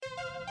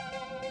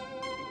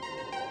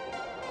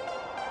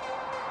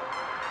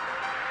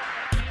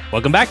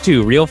Welcome back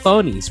to Real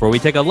Phonies, where we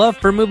take a love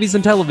for movies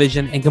and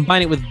television and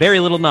combine it with very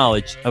little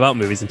knowledge about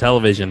movies and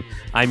television.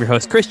 I'm your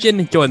host,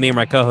 Christian. Join me and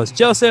my co-host,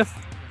 Joseph.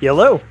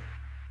 Hello.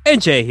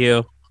 And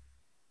Jehu.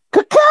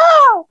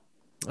 Cacao!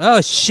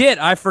 Oh, shit.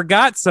 I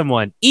forgot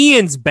someone.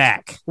 Ian's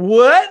back.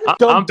 What?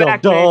 I'm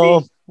back,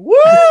 baby.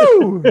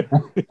 Woo!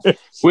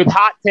 With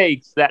hot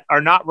takes that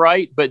are not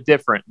right, but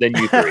different than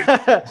you three.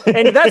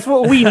 And that's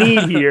what we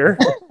need here.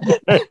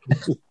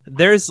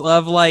 There's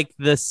of like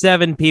the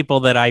 7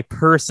 people that I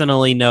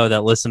personally know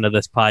that listen to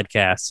this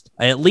podcast.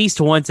 At least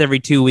once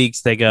every 2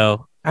 weeks, they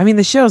go, I mean,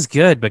 the show's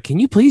good, but can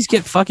you please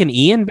get fucking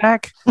Ian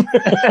back?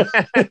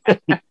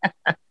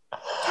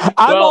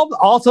 I'm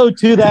also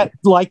to that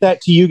like that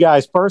to you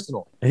guys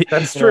personally.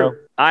 That's true.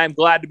 I'm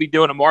glad to be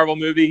doing a Marvel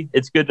movie.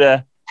 It's good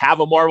to have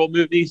a Marvel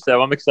movie,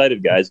 so I'm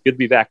excited, guys. Good to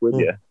be back with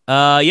you.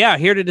 Yeah,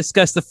 here to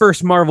discuss the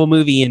first Marvel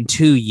movie in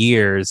 2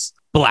 years,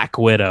 Black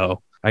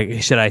Widow.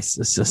 Should I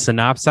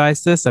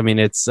synopsize this? I mean,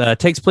 it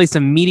takes place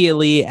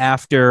immediately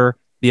after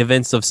the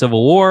events of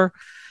Civil War.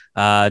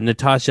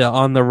 Natasha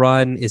on the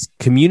run is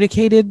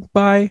communicated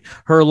by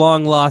her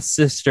long-lost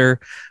sister,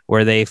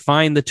 where they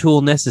find the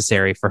tool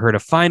necessary for her to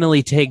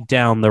finally take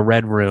down the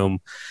Red Room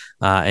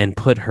and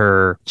put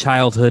her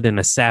childhood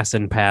and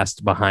assassin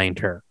past behind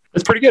her.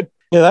 That's pretty good.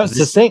 Yeah, that was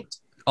succinct.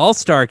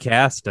 All-star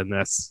cast in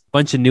this.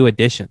 Bunch of new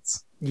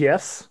additions.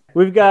 Yes.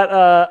 We've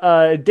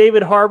got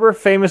David Harbour,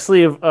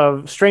 famously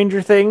of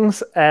Stranger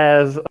Things,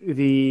 as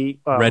the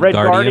Red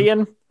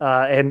Guardian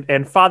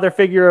and father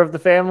figure of the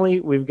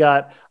family. We've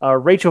got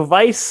Rachel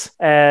Weisz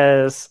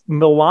as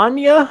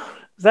Melania.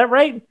 Is that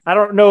right? I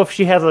don't know if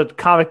she has a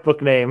comic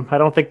book name. I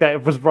don't think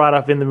that was brought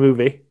up in the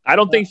movie. I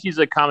don't think she's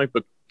a comic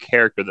book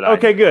character that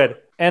Okay, good.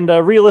 And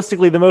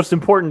realistically, the most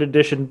important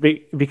addition,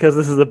 because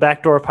this is a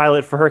backdoor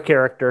pilot for her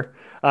character,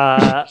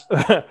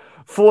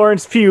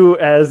 Florence Pugh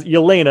as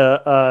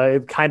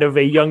Yelena, kind of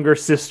a younger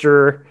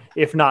sister,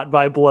 if not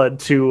by blood,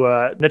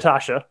 to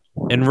Natasha.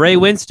 And Ray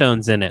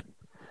Winstone's in it.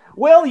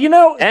 Well, you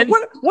know,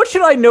 what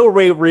should I know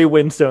Ray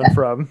Winstone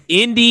from?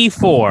 Indy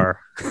 4.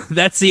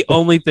 That's the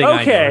only thing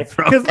I know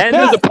from. And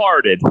The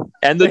Departed.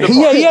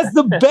 Yeah, he has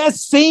the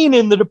best scene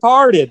in The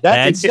Departed.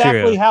 That's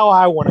exactly true. how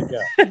I want to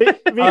go.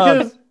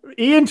 Because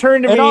Ian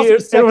turned to me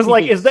and was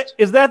like, is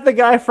that the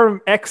guy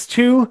from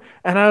X2?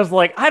 And I was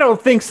like, I don't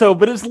think so,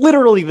 but it's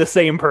literally the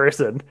same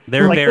person.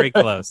 They're very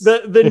close.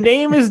 The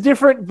name is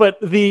different, but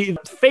the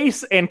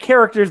face and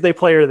characters they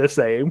play are the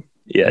same.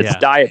 Yeah, it's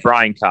Diet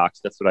Brian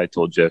Cox. That's what I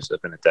told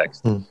Joseph in a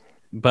text.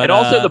 But and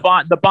also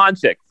the Bond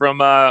chick from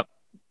Quantum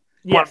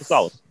of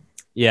Solace.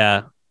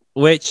 Yeah,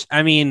 which,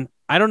 I mean,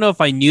 I don't know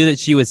if I knew that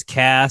she was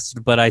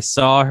cast, but I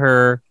saw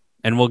her,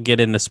 and we'll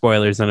get into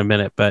spoilers in a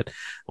minute, but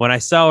when I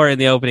saw her in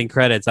the opening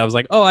credits, I was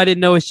like, oh, I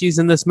didn't know she's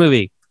in this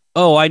movie.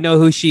 Oh, I know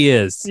who she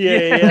is.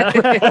 Yeah.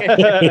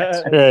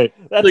 That's great.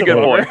 That's a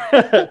good one.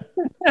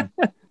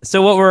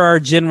 So what were our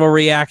general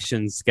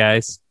reactions,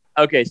 guys?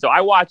 Okay, so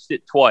I watched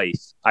it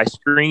twice. I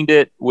screened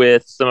it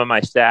with some of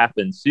my staff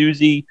and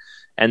Susie,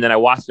 and then I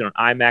watched it on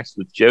IMAX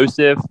with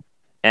Joseph.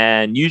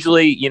 And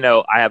usually,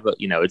 I have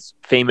it's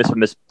famous from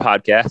this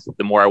podcast.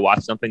 The more I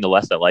watch something, the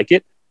less I like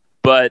it.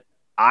 But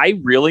I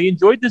really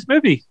enjoyed this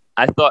movie.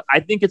 I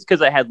think it's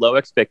because I had low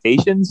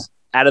expectations.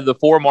 Out of the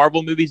 4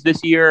 Marvel movies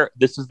this year,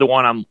 this is the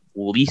one I'm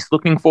least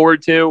looking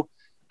forward to.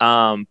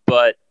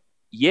 But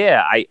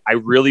yeah, I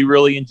really,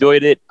 really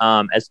enjoyed it.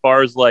 As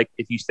far as like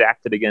if you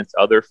stacked it against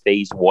other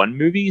Phase 1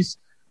 movies,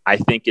 I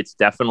think it's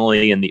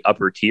definitely in the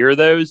upper tier of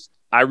those.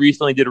 I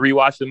recently did a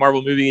rewatch of the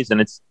Marvel movies,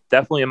 and it's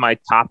definitely in my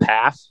top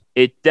half.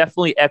 It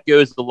definitely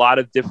echoes a lot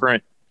of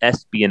different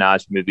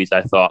espionage movies,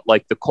 I thought.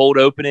 Like the cold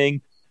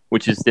opening,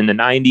 which is in the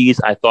 90s,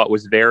 I thought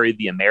was very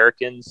The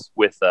Americans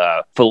with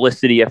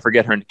Felicity, I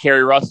forget her name,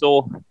 Carrie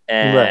Russell.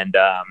 And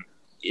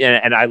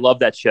and I love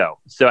that show.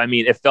 So, I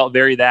mean, it felt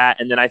very that.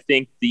 And then I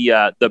think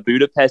the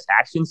Budapest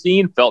action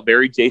scene felt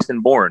very Jason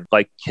Bourne,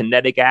 like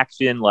kinetic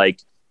action, like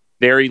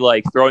very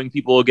like throwing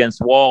people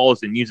against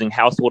walls and using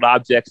household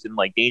objects in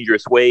like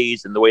dangerous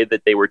ways, and the way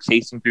that they were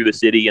chasing through the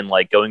city and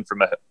like going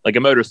from a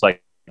motorcycle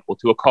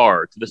to a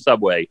car to the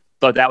subway.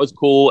 Thought that was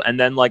cool. And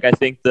then like I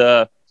think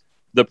the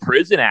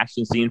prison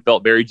action scene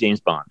felt very James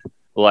Bond.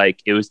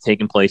 Like it was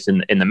taking place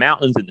in the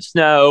mountains in the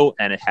snow,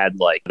 and it had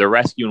like the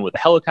rescuing with a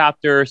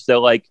helicopter. So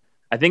like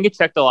I think it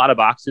checked a lot of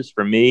boxes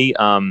for me.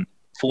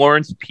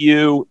 Florence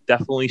Pugh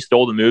definitely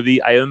stole the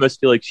movie. I almost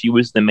feel like she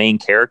was the main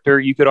character,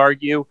 you could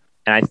argue.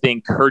 And I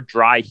think her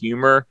dry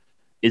humor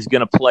is going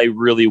to play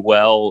really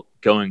well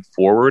going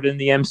forward in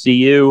the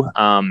MCU.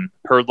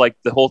 Her, like,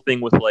 the whole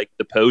thing with, like,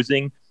 the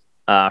posing,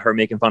 her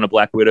making fun of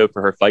Black Widow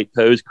for her fight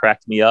pose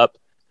cracked me up.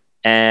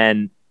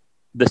 And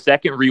the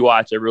second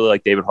rewatch, I really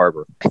like David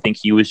Harbour. I think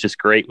he was just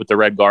great with the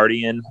Red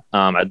Guardian.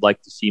 I'd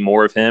like to see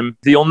more of him.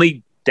 The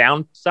only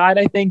downside,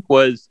 I think,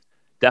 was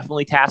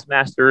definitely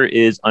Taskmaster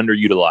is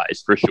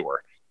underutilized for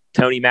sure.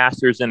 Tony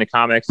Masters in the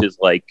comics is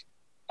like,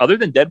 other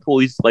than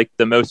Deadpool, he's like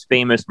the most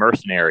famous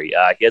mercenary.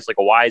 He has like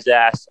a wise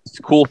ass,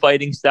 cool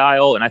fighting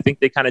style. And I think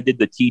they kind of did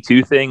the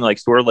T2 thing, like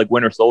sort of like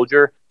Winter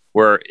Soldier.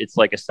 where it's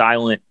like a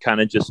silent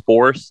kind of just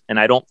force. And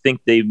I don't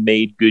think they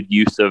made good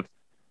use of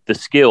the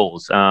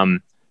skills.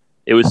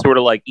 It was sort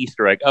of like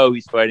Easter egg. Oh,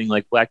 he's fighting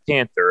like Black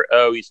Panther.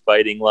 Oh, he's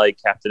fighting like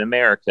Captain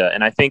America.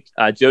 And I think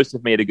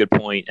Joseph made a good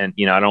point, and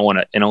I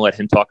don't let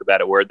him talk about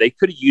it, where they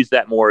could have used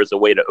that more as a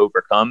way to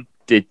overcome.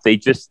 They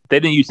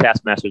didn't use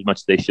Taskmaster as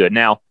much as they should.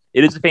 Now,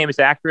 it is a famous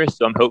actress,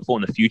 so I'm hopeful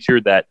in the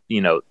future that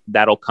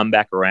that'll come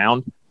back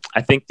around.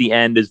 I think the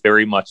end is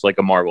very much like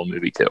a Marvel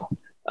movie too.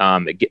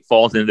 It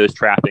falls into those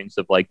trappings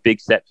of like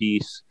big set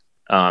piece.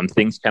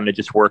 Things kind of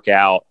just work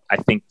out. I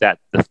think that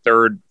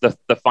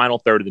the final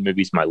third of the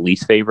movie is my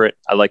least favorite.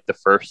 I like the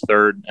first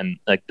third and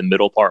like the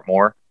middle part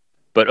more.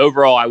 But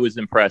overall, I was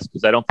impressed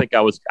because I didn't think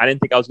I was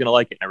going to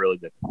like it, and I really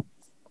did.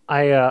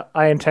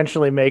 I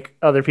intentionally make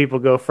other people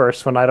go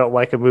first when I don't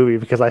like a movie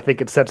because I think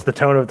it sets the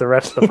tone of the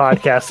rest of the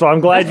podcast. So I'm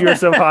glad you were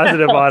so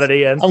positive on it,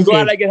 Ian. I'm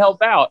glad I could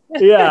help out.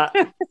 Yeah,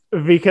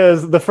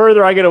 because the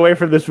further I get away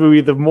from this movie,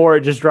 the more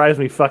it just drives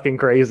me fucking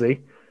crazy.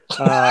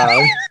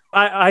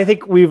 I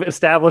think we've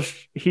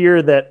established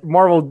here that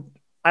Marvel,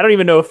 I don't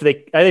even know if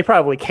they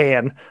probably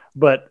can,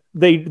 but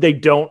they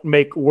don't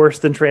make worse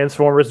than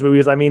Transformers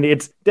movies. I mean,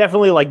 it's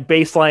definitely like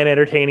baseline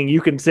entertaining.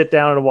 You can sit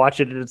down and watch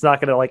it, and it's not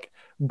going to like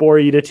bore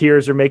you to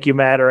tears or make you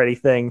mad or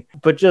anything.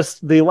 But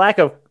just the lack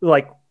of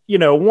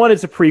one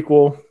is a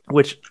prequel,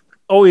 which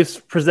always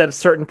presents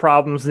certain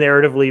problems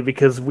narratively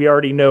because we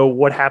already know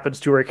what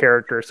happens to her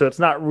character. So it's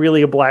not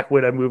really a Black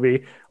Widow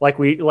movie like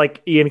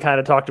Ian kind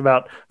of talked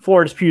about.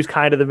 Florence Pugh's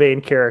kind of the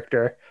main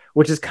character,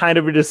 which is kind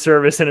of a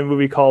disservice in a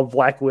movie called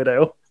Black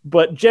Widow.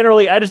 But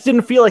generally, I just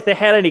didn't feel like they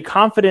had any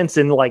confidence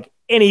in like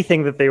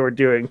anything that they were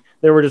doing.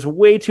 There were just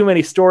way too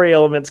many story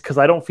elements because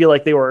I don't feel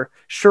like they were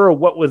sure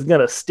what was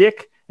going to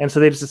stick. And so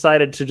they just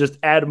decided to just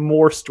add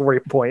more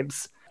story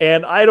points.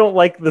 And I don't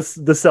like the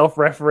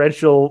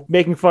self-referential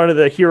making fun of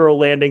the hero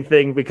landing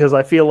thing because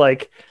I feel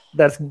like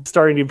that's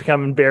starting to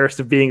become embarrassed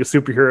of being a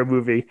superhero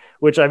movie,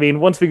 which I mean,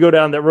 once we go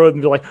down that road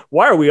and be like,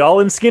 why are we all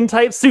in skin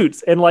tight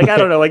suits? And like, I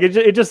don't know, like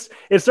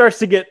it starts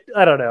to get,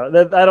 I don't know,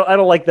 I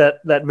don't like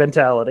that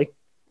mentality.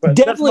 But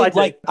definitely,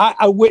 like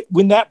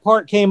when that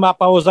part came up,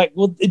 I was like,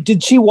 well,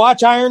 did she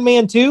watch Iron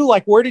Man 2?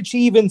 Like, where did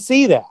she even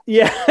see that?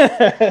 Yeah.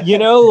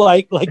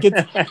 like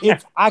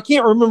it's I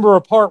can't remember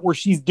a part where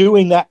she's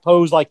doing that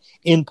pose like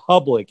in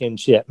public and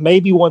shit.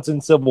 Maybe once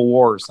in Civil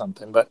War or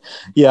something. But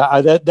yeah,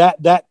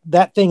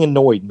 that thing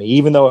annoyed me,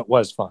 even though it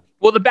was fun.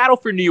 Well, the Battle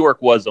for New York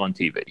was on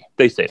TV.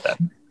 They say that.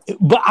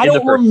 But I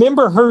don't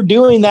remember her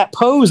doing that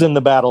pose in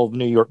the Battle of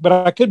New York, but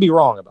I could be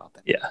wrong about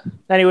that. Yeah.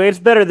 Anyway, it's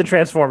better than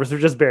Transformers. They're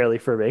just barely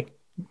for me.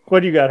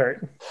 What do you got,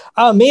 Hurt?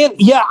 Man,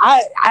 yeah,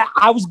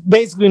 I was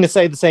basically going to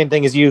say the same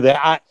thing as you,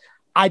 that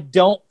I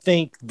don't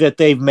think that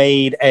they've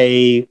made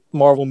a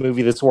Marvel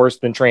movie that's worse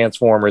than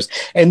Transformers.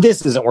 And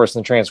this isn't worse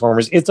than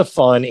Transformers. It's a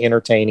fun,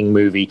 entertaining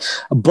movie,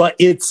 but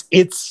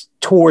it's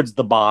towards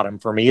the bottom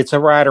for me. It's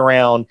right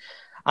around,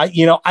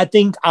 I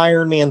think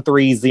Iron Man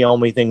 3 is the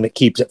only thing that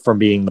keeps it from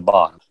being the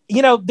bottom.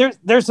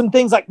 There's some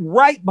things like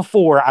right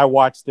before I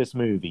watched this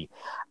movie,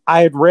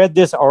 I had read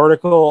this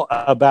article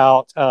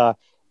about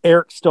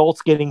Eric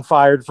Stoltz getting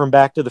fired from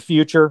Back to the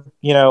Future.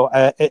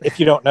 If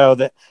you don't know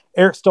that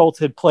Eric Stoltz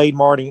had played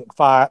Marty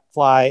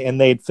McFly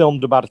and they'd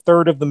filmed about a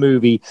third of the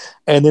movie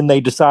and then they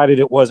decided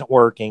it wasn't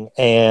working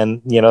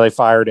and, they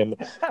fired him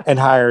and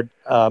hired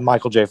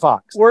Michael J.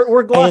 Fox.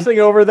 We're glossing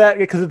over that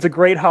because it's a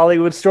great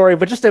Hollywood story,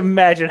 but just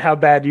imagine how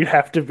bad you'd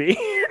have to be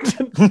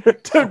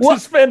to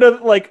spend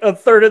a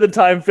third of the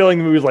time filming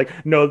the movies.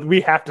 Like, no,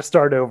 we have to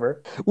start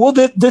over. Well,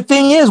 the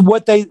thing is,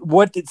 what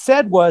it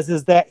said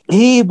is that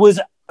he was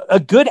a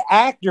good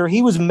actor.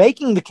 He was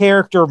making the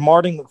character of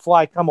Marty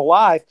McFly come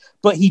alive,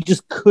 but he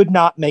just could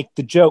not make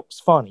the jokes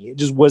funny. It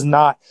just was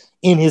not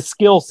in his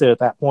skill set at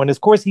that point.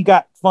 Of course, he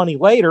got funny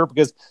later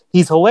because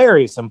he's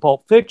hilarious in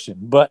Pulp Fiction,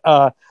 but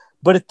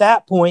at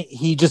that point,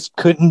 he just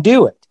couldn't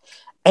do it.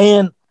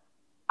 And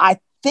I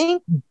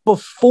think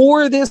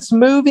before this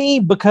movie,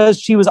 because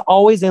she was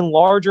always in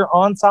larger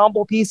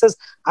ensemble pieces,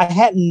 I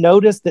hadn't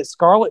noticed that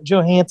Scarlett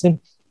Johansson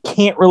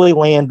can't really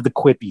land the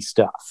quippy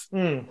stuff.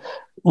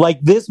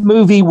 Like, this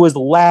movie was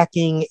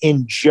lacking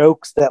in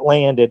jokes that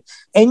landed,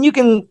 and you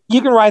can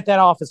write that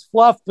off as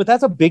fluff, but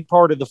that's a big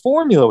part of the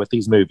formula with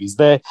these movies.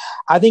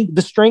 I think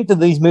the strength of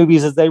these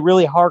movies is they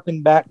really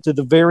harken back to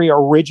the very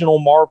original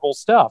Marvel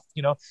stuff.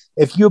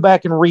 If you go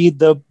back and read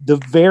the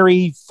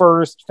very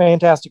first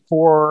Fantastic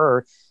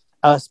Four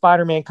or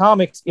Spider-Man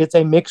comics, it's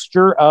a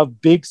mixture of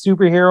big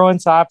superhero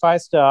and sci-fi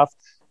stuff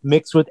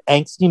mixed with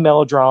angsty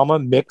melodrama,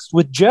 mixed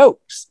with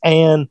jokes.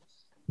 And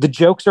the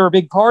jokes are a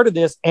big part of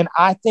this. And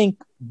I think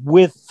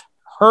with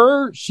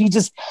her, she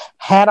just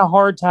had a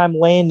hard time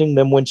landing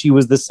them when she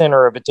was the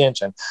center of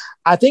attention.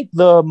 I think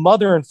the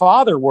mother and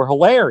father were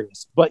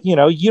hilarious, but you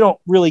don't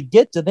really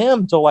get to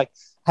them till like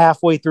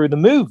halfway through the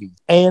movie.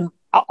 And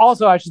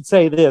also, I should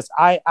say this,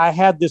 I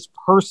had this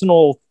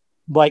personal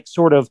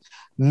sort of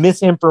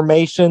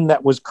misinformation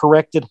that was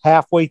corrected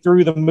halfway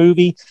through the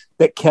movie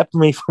that kept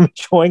me from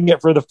enjoying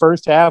it for the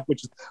first half,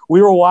 which is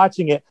we were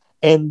watching it.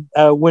 And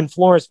when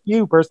Florence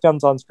Pugh first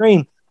comes on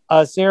screen,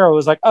 Sarah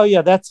was like, "Oh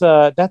yeah, that's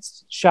Shia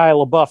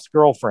LaBeouf's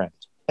girlfriend."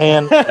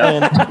 And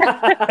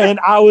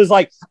I was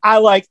like,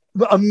 I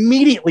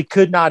immediately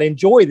could not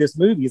enjoy this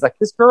movie. It's like,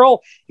 this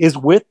girl is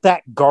with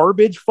that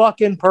garbage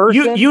fucking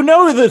person. You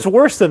know that's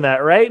worse than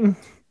that, right?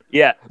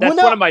 Yeah, that's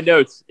one of my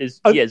notes.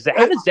 Is how does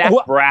Zach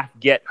Braff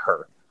get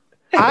her?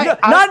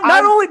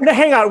 Not only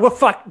hang on. Well,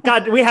 fuck,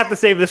 God, we have to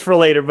save this for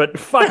later. But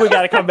fuck, we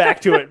got to come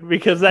back to it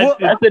because that's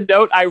the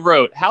note I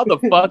wrote. How the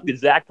fuck did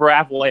Zach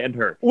Braff land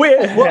her?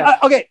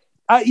 Okay,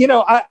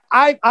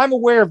 I'm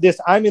aware of this.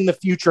 I'm in the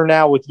future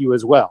now with you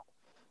as well.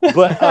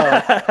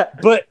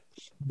 But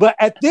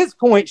at this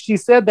point, she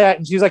said that,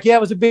 and she's like, "Yeah, it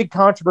was a big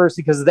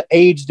controversy because of the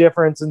age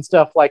difference and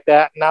stuff like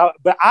that."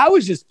 But I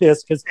was just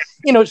pissed because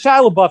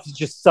Shia LaBeouf is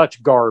just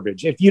such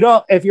garbage. If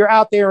you're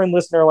out there in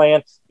listener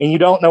land and you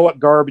don't know what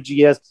garbage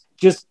he is,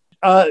 just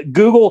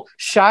Google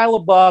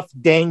Shia LaBeouf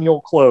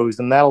Daniel Close,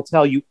 and that'll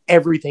tell you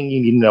everything you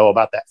need to know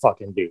about that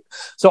fucking dude.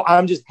 So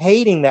I'm just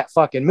hating that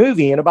fucking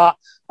movie. And about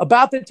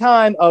the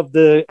time of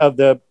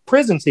the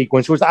prison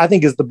sequence, which I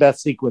think is the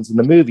best sequence in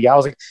the movie, I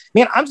was like,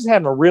 man, I'm just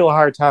having a real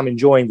hard time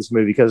enjoying this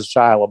movie because of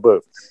Shia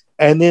LaBeouf.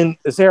 And then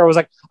Sarah was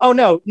like, oh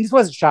no, this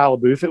wasn't Shia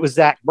LaBeouf, it was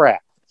Zach Braff,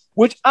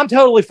 which I'm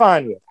totally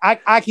fine with.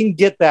 I can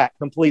get that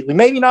completely.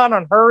 Maybe not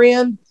on her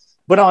end,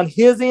 but on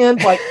his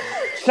end, like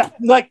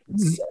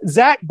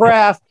Zach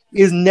Braff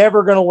is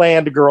never going to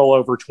land a girl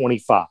over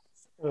 25.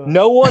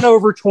 No one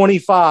over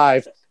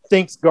 25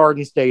 thinks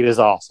Garden State is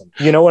awesome.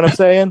 You know what I'm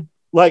saying?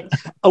 Like,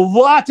 a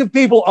lot of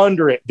people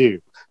under it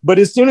do. But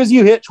as soon as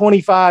you hit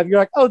 25, you're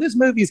like, oh, this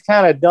movie's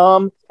kind of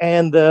dumb.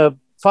 And the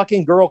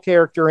fucking girl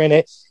character in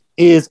it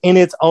is, in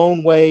its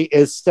own way,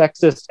 as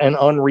sexist and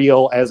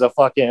unreal as a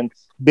fucking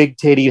big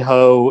titty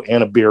hoe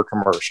in a beer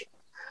commercial.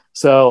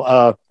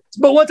 So,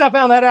 but once I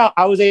found that out,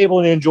 I was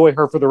able to enjoy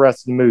her for the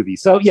rest of the movie.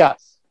 So, yeah,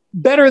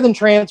 better than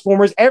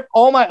Transformers.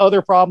 All my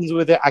other problems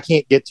with it, I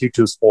can't get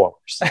to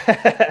spoilers.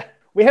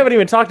 We haven't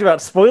even talked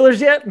about spoilers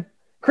yet.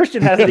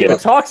 Christian hasn't even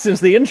talked since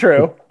the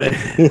intro.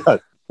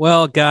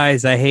 Well,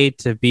 guys, I hate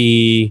to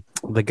be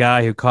the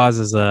guy who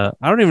causes I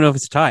don't even know if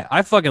it's a tie.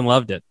 I fucking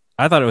loved it.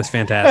 I thought it was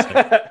fantastic.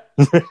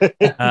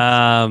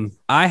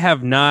 I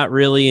have not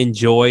really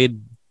enjoyed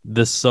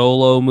the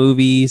Solo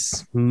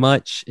movies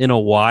much in a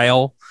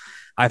while.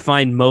 I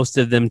find most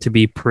of them to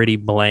be pretty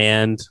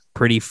bland,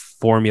 pretty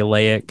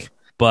formulaic.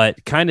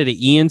 But kind of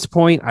to Ian's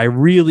point, I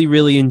really,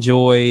 really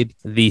enjoyed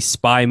the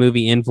spy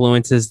movie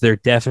influences. There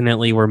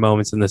definitely were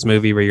moments in this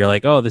movie where you're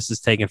like, oh, this is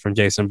taken from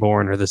Jason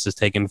Bourne or this is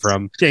taken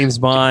from James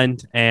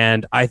Bond.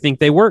 And I think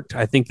they worked.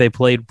 I think they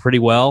played pretty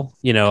well.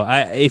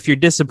 If you're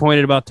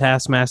disappointed about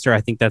Taskmaster,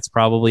 I think that's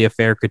probably a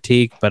fair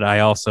critique. But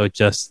I also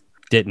just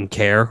didn't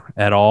care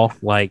at all.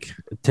 Like,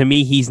 to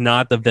me, he's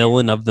not the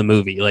villain of the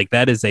movie. Like,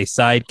 that is a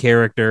side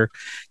character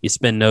you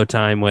spend no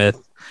time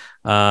with.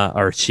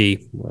 Or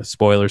she,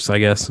 spoilers, I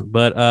guess.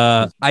 But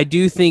I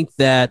do think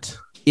that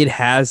it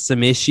has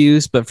some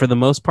issues, but for the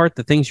most part,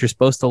 the things you're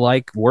supposed to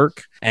like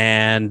work.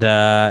 And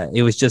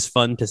it was just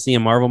fun to see a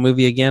Marvel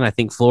movie again. I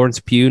think Florence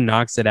Pugh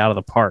knocks it out of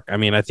the park. I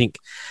mean, I think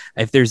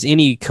if there's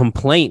any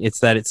complaint, it's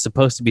that it's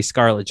supposed to be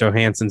Scarlett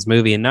Johansson's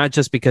movie, and not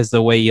just because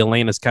the way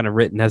Yelena's kind of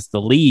written as the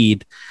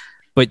lead,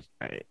 but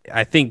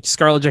I think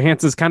Scarlett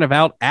Johansson's kind of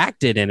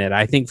out-acted in it.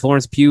 I think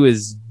Florence Pugh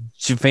is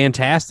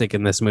fantastic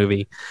in this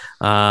movie.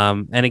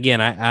 And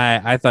again,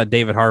 I thought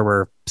David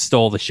Harbour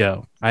stole the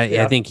show.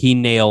 I think he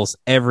nails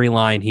every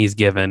line he's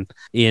given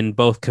in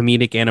both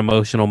comedic and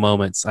emotional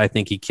moments. I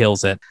think he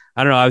kills it.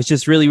 I don't know. I was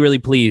just really, really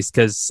pleased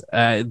because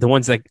the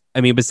ones that,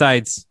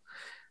 besides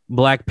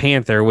Black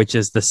Panther, which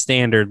is the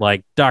standard,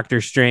 like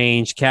Doctor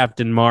Strange,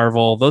 Captain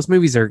Marvel, those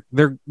movies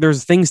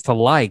there's things to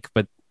like,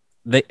 but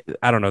they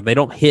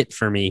don't hit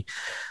for me.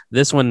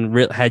 This one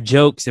had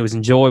jokes. It was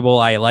enjoyable.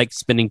 I like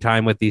spending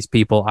time with these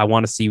people. I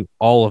want to see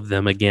all of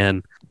them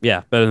again.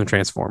 Yeah, better than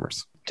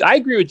Transformers. I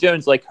agree with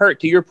Jones. Like, Hurt,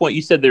 to your point,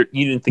 you said you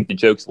didn't think the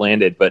jokes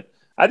landed, but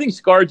I think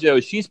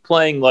ScarJo, she's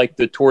playing like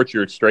the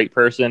tortured straight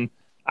person.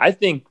 I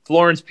think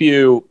Florence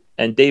Pugh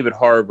and David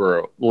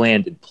Harbour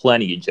landed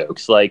plenty of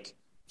jokes. Like,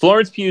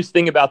 Florence Pugh's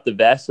thing about the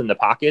vest and the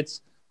pockets,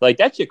 like,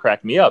 that shit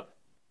cracked me up.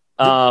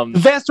 The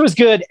vest was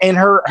good, and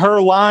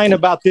her line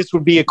about this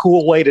would be a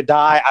cool way to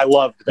die, I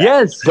loved that.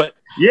 Yes, but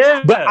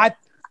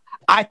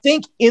I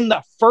think in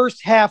the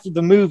first half of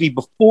the movie,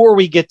 before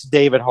we get to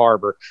David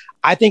Harbour,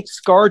 I think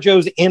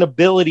ScarJo's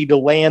inability to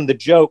land the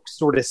joke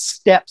sort of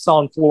steps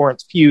on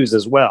Florence Pugh's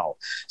as well.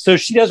 So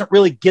she doesn't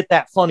really get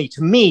that funny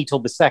to me till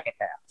the second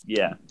half.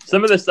 Yeah,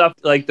 some of the stuff,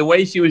 like the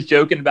way she was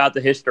joking about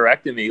the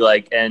hysterectomy,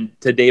 like, and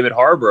to David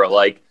Harbour,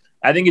 like,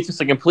 I think it's just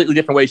a completely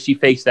different way she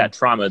faced that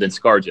trauma than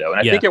ScarJo. And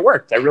I think it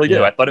worked. I really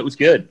do. I thought it was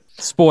good.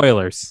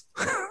 Spoilers.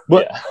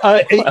 But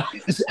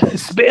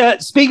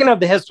speaking of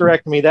the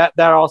hysterectomy, that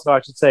also I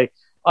should say,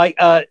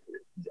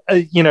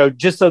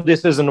 just so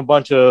this isn't a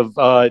bunch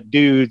of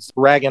dudes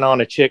ragging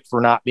on a chick for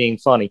not being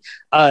funny.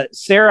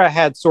 Sarah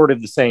had sort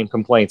of the same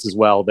complaints as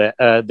well,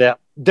 that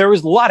there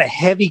was a lot of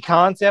heavy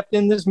concept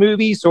in this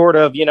movie, sort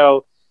of,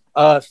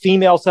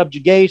 female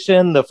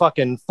subjugation, the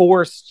fucking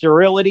forced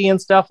sterility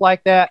and stuff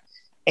like that.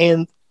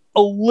 And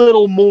a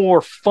little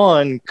more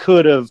fun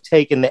could have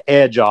taken the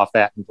edge off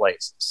that in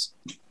places.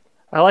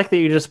 I like that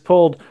you just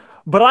pulled,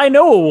 but I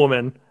know a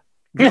woman.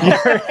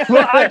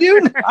 Well, I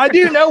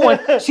do know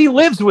one. She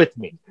lives with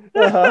me.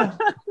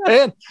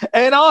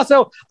 And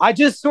also, I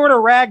just sort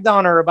of ragged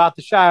on her about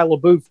the Shia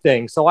LaBeouf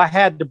thing, so I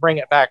had to bring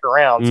it back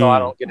around so I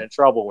don't get in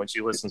trouble when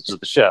she listens to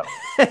the show.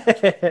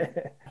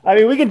 I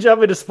mean, we can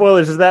jump into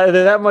spoilers. Is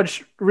that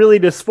much really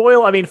to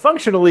spoil? I mean,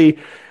 functionally,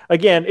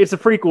 again, it's a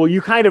prequel.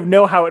 You kind of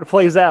know how it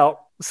plays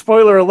out.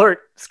 Spoiler alert: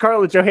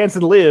 Scarlett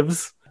Johansson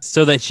lives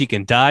so that she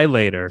can die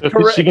later.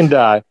 She can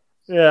die.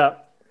 Yeah.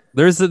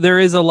 There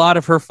is a lot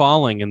of her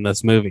falling in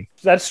this movie.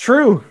 That's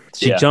true.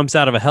 She jumps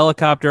out of a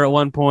helicopter at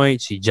one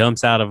point. She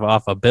jumps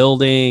off a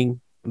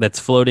building that's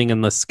floating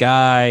in the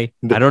sky.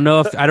 I don't know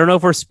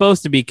if we're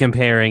supposed to be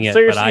comparing it,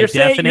 but I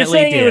definitely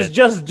did. It was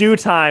just due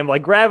time.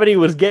 Like gravity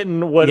was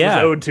getting what was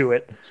owed to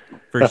it.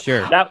 For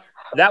sure.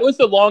 That was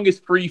the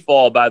longest free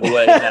fall, by the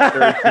way, in that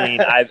third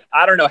scene.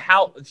 I don't know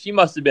how she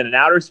must have been in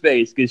outer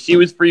space because she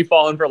was free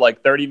falling for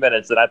like 30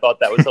 minutes, and I thought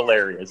that was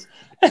hilarious.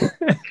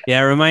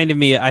 Yeah, it reminded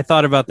me. I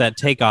thought about that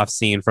takeoff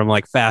scene from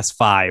like Fast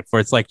Five,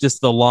 where it's like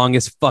just the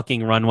longest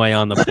fucking runway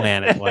on the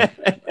planet.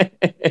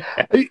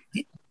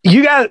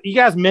 You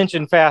guys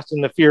mentioned Fast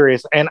and the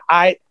Furious, and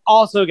I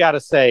also got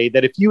to say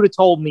that if you would have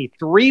told me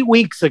 3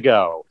 weeks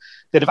ago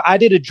that if I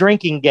did a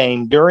drinking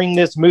game during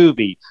this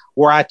movie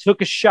where I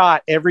took a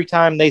shot every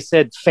time they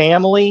said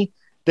family,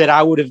 that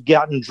I would have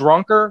gotten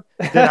drunker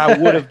than I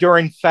would have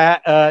during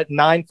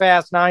Nine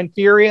Fast, Nine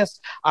Furious,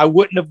 I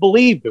wouldn't have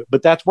believed it.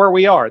 But that's where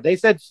we are. They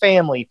said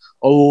family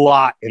a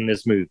lot in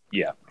this movie.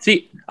 Yeah.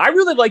 See, I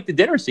really liked the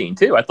dinner scene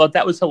too. I thought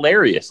that was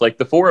hilarious. Like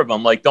the four of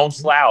them, like don't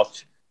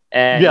slouch.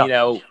 And,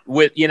 and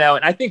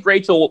I think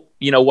Rachel,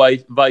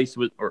 Weisz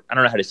was, or I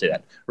don't know how to say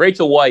that.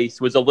 Rachel Weisz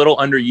was a little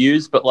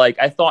underused, but like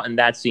I thought in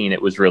that scene,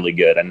 it was really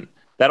good. And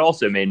that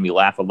also made me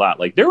laugh a lot.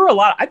 Like there were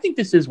I think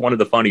this is one of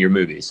the funnier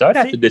movies. So I'd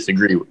have to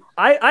disagree with.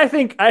 I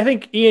think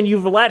Ian,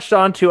 you've latched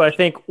on to,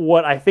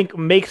 what I think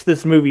makes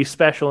this movie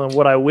special and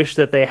what I wish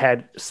that they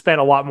had spent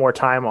a lot more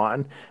time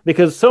on,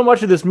 because so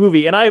much of this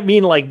movie, and I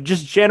mean like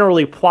just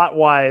generally plot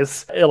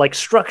wise, like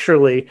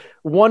structurally,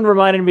 one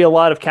reminded me a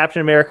lot of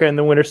Captain America and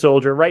the Winter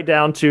Soldier, right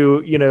down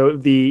to,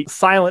 the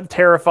silent,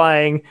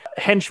 terrifying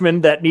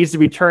henchman that needs to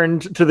be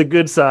turned to the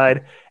good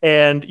side,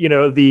 and,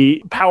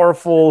 the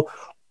powerful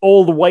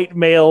old white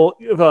male,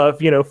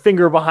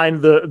 finger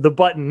behind the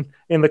button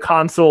in the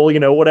console,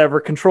 whatever,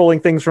 controlling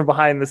things from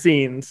behind the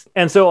scenes.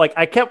 And so like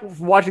I kept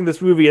watching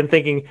this movie and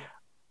thinking,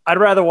 I'd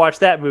rather watch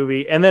that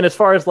movie. And then as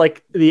far as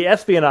like the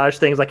espionage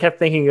things, I kept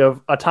thinking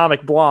of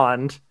Atomic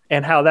Blonde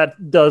and how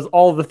that does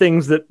all the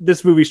things that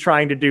this movie's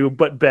trying to do,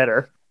 but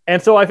better.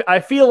 And so I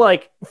feel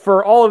like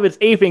for all of its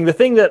aping, the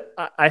thing that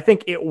I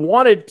think it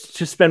wanted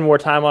to spend more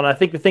time on, I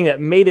think the thing that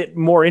made it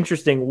more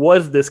interesting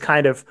was this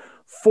kind of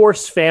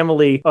forced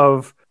family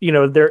of,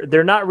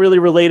 they're not really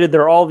related.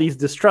 They're all these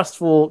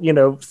distrustful,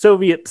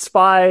 Soviet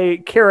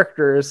spy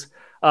characters.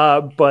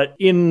 But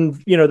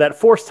in, that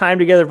forced time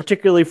together,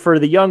 particularly for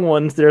the young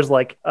ones, there's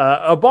like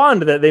a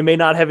bond that they may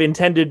not have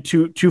intended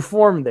to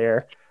form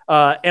there.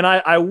 And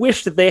I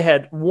wish that they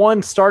had,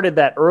 started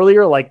that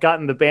earlier, like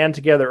gotten the band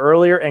together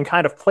earlier and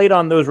kind of played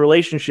on those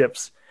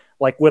relationships,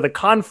 like with a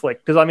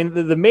conflict. Because, I mean,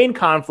 the main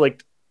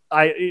conflict,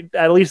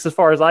 at least as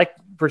far as I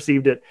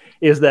perceived it,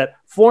 is that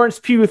Florence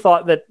Pugh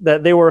thought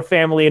that they were a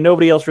family and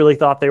nobody else really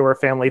thought they were a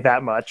family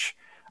that much.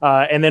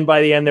 And then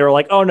by the end, they were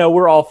like, oh, no,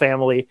 we're all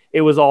family.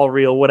 It was all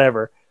real,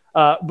 whatever.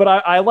 But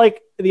I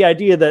like the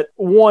idea that,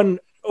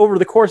 over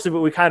the course of it,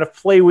 we kind of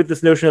play with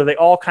this notion that they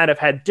all kind of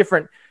had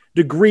different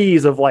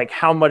degrees of like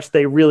how much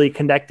they really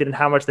connected and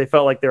how much they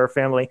felt like they were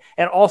family,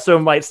 and also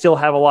might still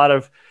have a lot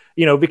of,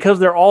 because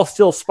they're all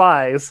still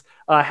spies,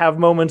 have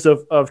moments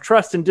of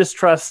trust and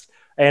distrust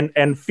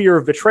and fear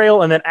of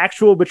betrayal, and then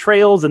actual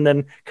betrayals, and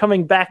then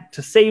coming back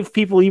to save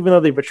people even though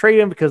they betrayed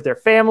them because they're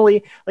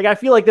family. Like I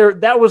feel like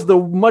that was the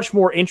much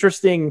more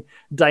interesting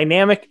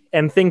dynamic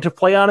and thing to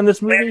play on in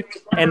this movie,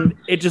 and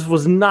it just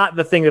was not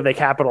the thing that they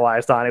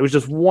capitalized on. It was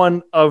just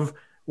one of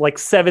like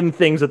 7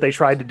 things that they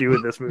tried to do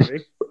in this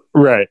movie.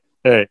 Right.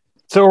 Hey.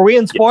 So are we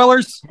in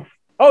spoilers?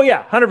 Oh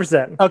yeah,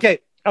 100%. Okay.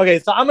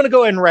 So I'm gonna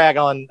go ahead and rag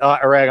on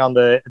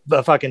the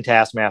fucking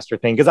Taskmaster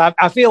thing, because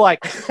I feel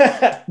like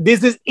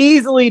this is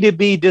easily to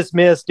be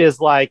dismissed as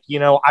like,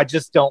 I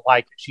just don't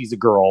like that she's a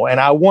girl, and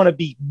I want to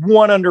be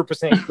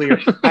 100% clear.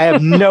 I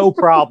have no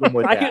problem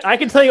with that. I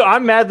can tell you,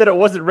 I'm mad that it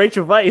wasn't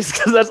Rachel Weisz,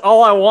 because that's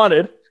all I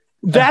wanted.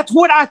 That's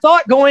what I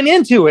thought going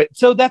into it.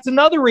 So that's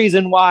another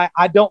reason why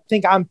I don't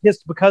think I'm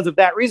pissed because of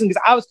that reason,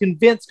 because I was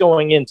convinced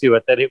going into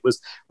it that it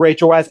was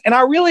Rachel Weisz. And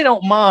I really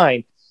don't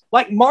mind.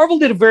 Like Marvel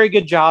did a very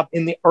good job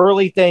in the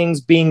early things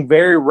being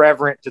very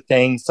reverent to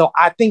things. So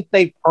I think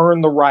they've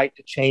earned the right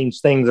to change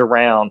things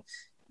around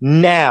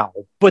now,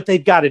 but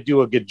they've got to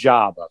do a good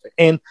job of it.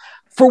 And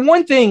for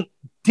one thing,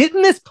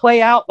 didn't this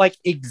play out like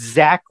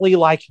exactly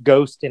like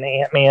Ghost and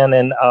Ant-Man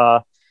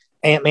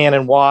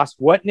and Wasp?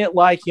 Wasn't it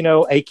like,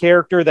 a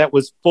character that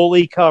was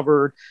fully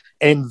covered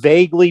and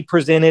vaguely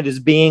presented as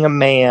being a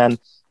man,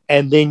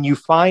 and then you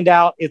find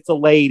out it's a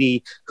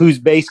lady who's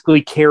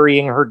basically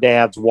carrying her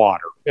dad's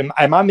water. Am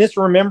I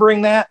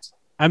misremembering that?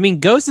 I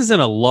mean, Ghost is in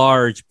a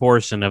large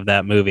portion of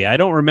that movie. I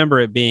don't remember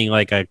it being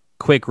like a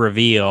quick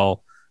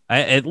reveal.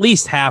 At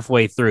least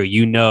halfway through,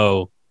 you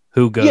know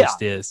who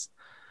Ghost is.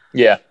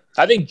 Yeah.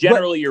 I think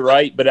generally you're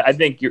right, but I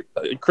think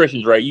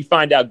Christian's right. You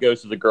find out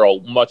Ghost is a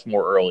girl much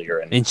more earlier.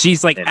 And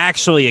she's like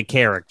actually a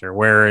character,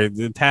 where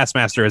the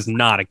Taskmaster is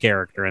not a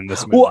character in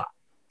this movie. Well,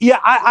 yeah,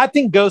 I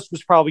think Ghost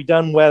was probably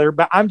done with her,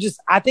 but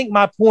I think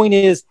my point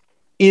is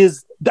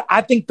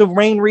I think the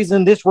main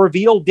reason this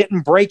reveal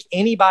didn't break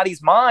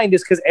anybody's mind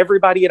is because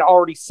everybody had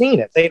already seen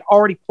it. They had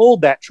already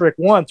pulled that trick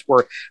once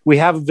where we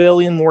have a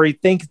villain where he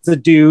thinks it's a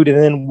dude and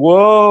then,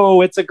 whoa,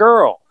 it's a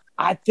girl.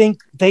 I think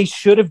they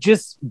should have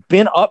just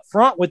been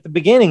upfront with the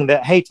beginning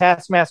that, hey,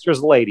 Taskmaster's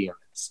a lady in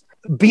this.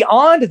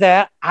 Beyond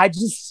that, I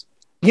just,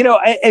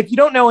 if you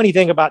don't know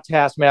anything about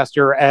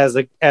Taskmaster as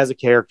a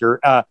character,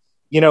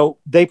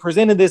 they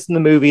presented this in the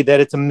movie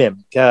that it's a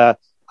mimic.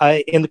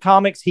 In the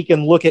comics, he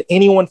can look at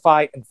anyone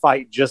fight and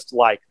fight just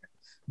like them.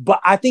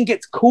 But I think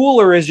it's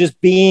cooler as just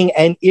being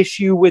an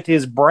issue with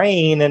his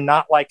brain and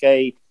not like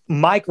a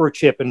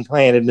microchip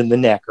implanted in the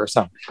neck or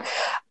something.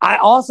 I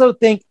also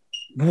think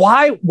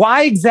why were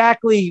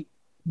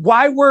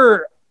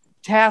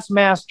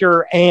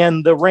Taskmaster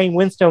and the Rainn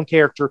Winstone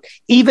character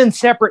even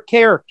separate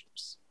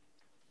characters?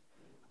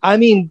 I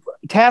mean,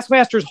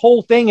 Taskmaster's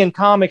whole thing in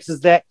comics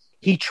is that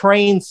he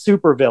trains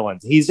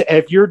supervillains.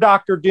 If you're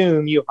Doctor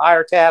Doom, you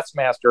hire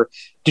Taskmaster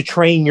to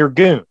train your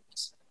goons.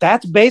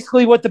 That's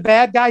basically what the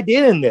bad guy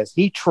did in this.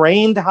 He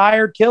trained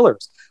hired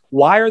killers.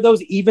 Why are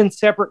those even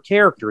separate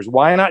characters?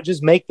 Why not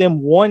just make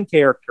them one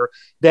character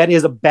that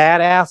is a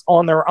badass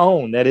on their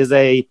own, that is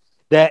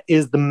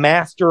the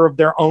master of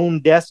their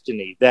own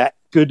destiny, that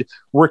could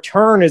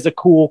return as a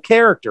cool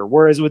character?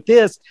 Whereas with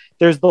this,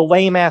 there's the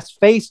lame ass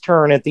face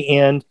turn at the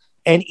end.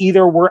 And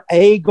either we're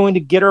going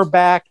to get her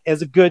back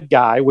as a good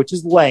guy, which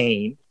is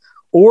Lane,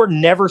 or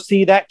never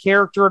see that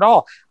character at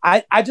all.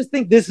 I just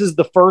think this is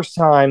the first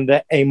time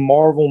that a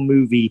Marvel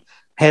movie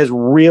has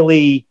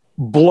really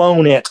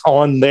blown it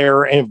on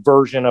their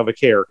version of a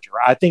character.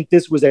 I think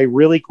this was a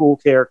really cool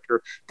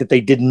character that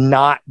they did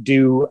not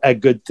do a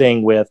good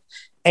thing with.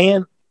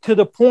 And to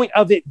the point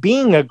of it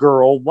being a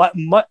girl,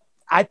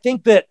 I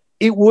think that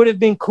it would have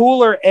been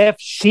cooler if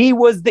she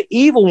was the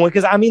evil one.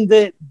 Because, I mean,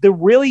 the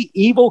really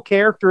evil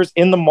characters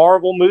in the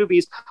Marvel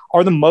movies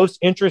are the most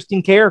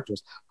interesting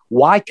characters.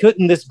 Why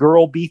couldn't this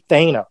girl be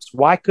Thanos?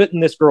 Why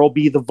couldn't this girl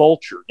be the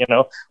Vulture?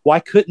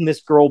 Why couldn't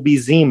this girl be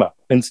Zemo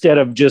instead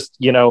of just,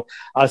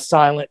 a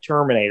silent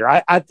Terminator?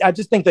 I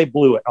just think they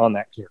blew it on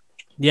that character.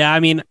 Yeah,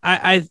 I mean,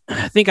 I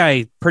think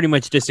I pretty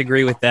much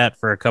disagree with that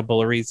for a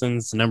couple of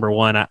reasons. Number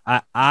one,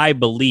 I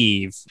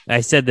believe,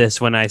 I said this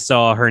when I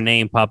saw her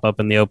name pop up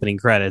in the opening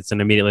credits and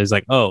immediately was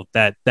like, oh,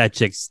 that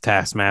chick's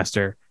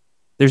Taskmaster.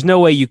 There's no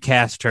way you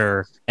cast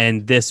her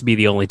and this be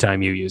the only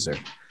time you use her.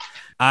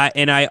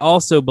 And I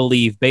also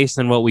believe, based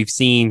on what we've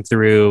seen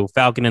through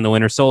Falcon and the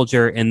Winter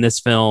Soldier in this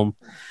film,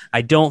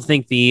 I don't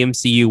think the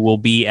MCU will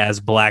be as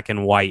black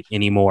and white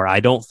anymore.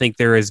 I don't think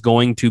there is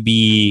going to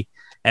be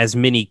as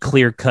many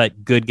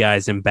clear-cut good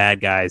guys and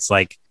bad guys.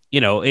 Like,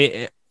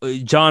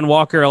 John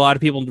Walker, a lot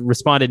of people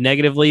responded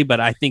negatively, but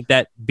I think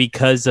that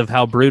because of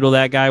how brutal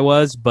that guy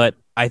was. But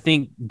I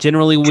think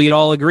generally we'd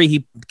all agree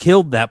he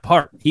killed that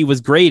part. He was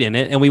great in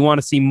it, and we want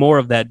to see more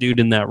of that dude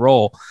in that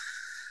role.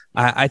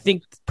 I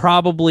think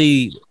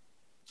probably...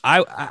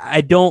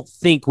 I don't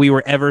think we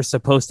were ever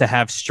supposed to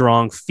have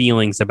strong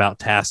feelings about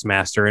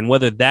Taskmaster, and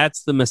whether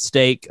that's the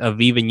mistake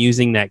of even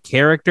using that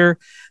character,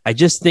 I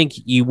just think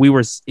it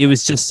was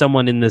just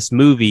someone in this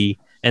movie,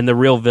 and the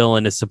real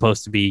villain is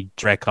supposed to be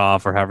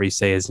Dreykov, or however you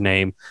say his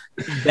name.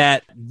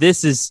 That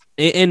this is,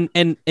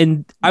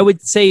 and I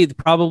would say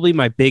probably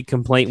my big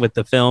complaint with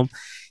the film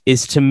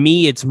is, to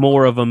me, it's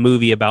more of a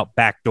movie about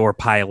backdoor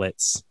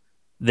pilots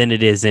than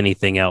it is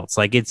anything else.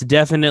 Like, it's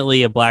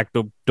definitely a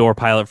backdoor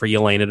pilot for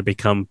Yelena to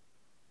become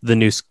the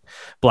new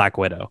Black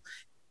Widow.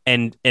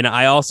 And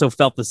I also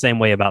felt the same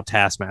way about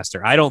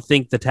Taskmaster. I don't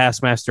think the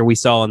Taskmaster we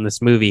saw in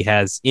this movie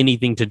has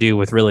anything to do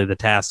with really the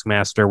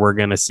Taskmaster we're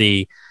going to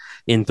see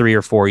in 3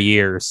 or 4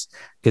 years,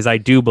 because I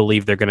do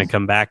believe they're going to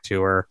come back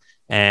to her,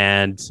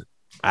 and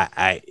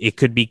it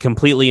could be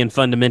completely and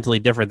fundamentally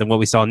different than what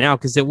we saw now,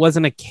 because it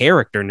wasn't a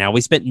character. Now,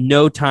 we spent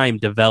no time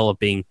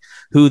developing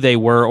who they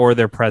were or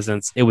their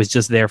presence. It was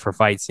just there for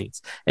fight scenes.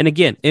 And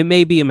again, it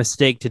may be a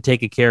mistake to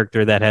take a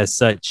character that has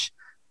such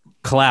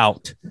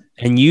clout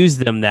and use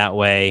them that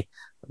way,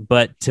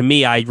 but to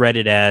me, I read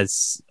it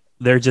as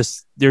they're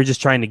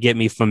just trying to get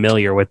me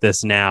familiar with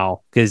this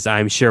now, because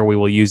I'm sure we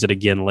will use it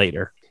again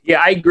later.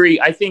 Yeah, I agree.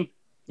 I think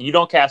you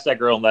don't cast that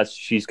girl unless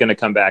she's going to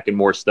come back in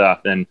more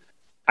stuff. And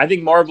I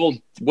think Marvel,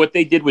 what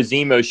they did with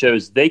Zemo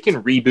shows they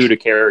can reboot a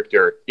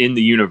character in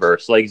the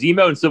universe. Like,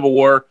 Zemo in Civil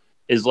War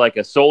is like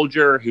a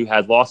soldier who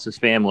had lost his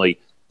family.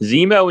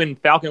 Zemo in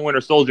Falcon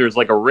Winter Soldier is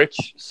like a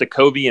rich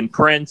Sokovian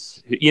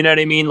prince. You know what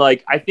I mean?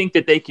 Like, I think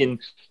that they can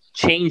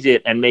change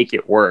it and make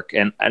it work.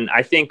 And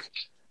I think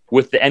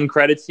with the end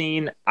credit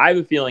scene, I have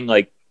a feeling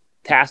like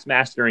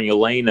Taskmaster and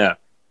Yelena,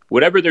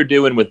 whatever they're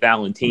doing with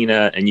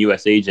Valentina and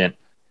U.S. Agent,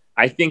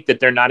 I think that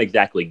they're not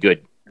exactly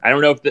good. I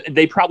don't know if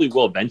they probably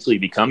will eventually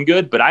become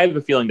good, but I have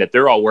a feeling that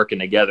they're all working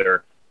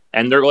together,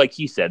 and they're, like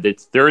he said,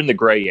 they're in the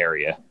gray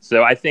area.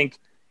 So I think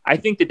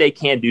that they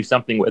can do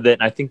something with it,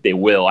 and I think they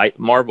will.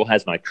 Marvel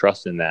has my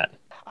trust in that.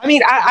 I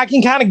mean, I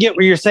can kind of get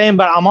what you're saying,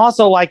 but I'm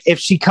also like, if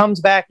she comes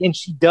back and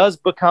she does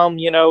become,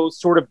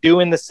 sort of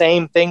doing the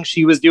same thing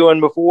she was doing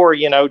before,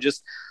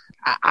 just,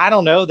 I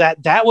don't know,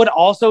 that would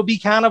also be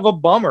kind of a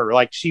bummer.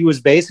 Like, she was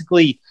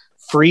basically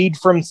freed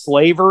from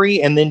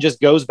slavery and then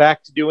just goes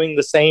back to doing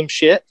the same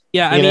shit.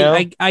 Yeah, I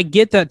mean, I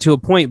get that to a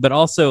point, but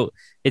also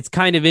it's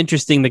kind of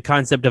interesting, the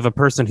concept of a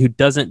person who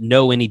doesn't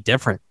know any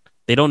different.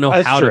 They don't know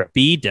how to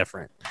be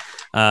different.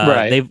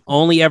 Right. They've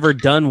only ever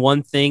done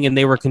one thing and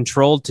they were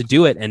controlled to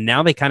do it. And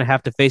now they kind of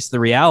have to face the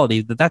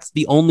reality that that's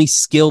the only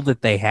skill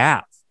that they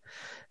have.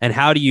 And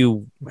how do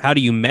you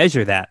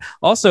measure that?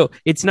 Also,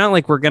 it's not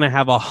like we're going to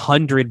have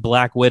 100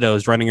 Black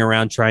Widows running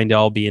around trying to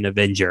all be an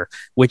Avenger,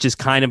 which is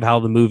kind of how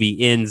the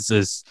movie ends.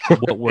 Is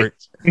what we're.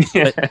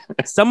 But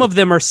some of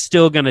them are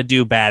still going to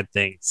do bad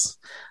things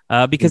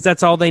because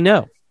that's all they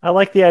know. I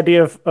like the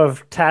idea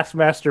of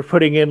Taskmaster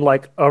putting in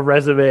like a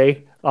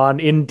resume on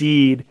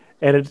Indeed,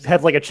 and it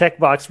had like a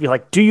checkbox to be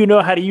like, "Do you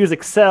know how to use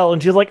Excel?"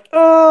 And she's like,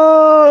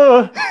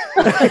 "Oh,"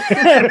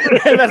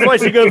 and that's why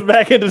she goes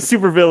back into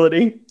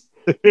supervillainy.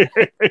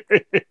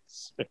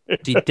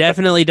 She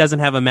definitely doesn't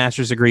have a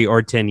master's degree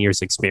or 10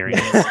 years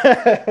experience.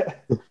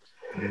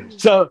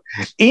 So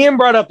Ian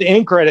brought up the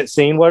end credit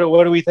scene. What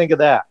do we think of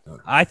that?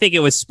 I think it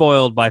was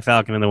spoiled by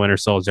Falcon and the Winter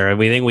Soldier.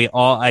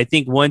 I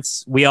think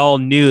once we all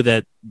knew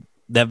that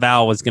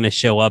Val was going to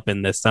show up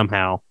in this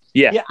somehow.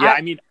 Yeah.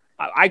 I mean,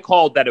 I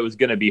called that it was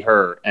going to be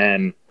her,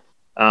 and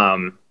I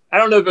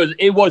don't know if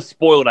it was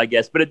spoiled, I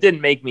guess, but it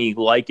didn't make me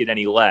like it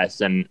any less.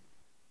 And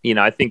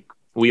I think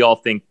we all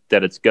think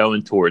that it's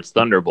going towards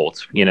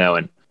Thunderbolts,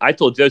 and I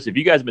told Joseph,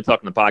 you guys have been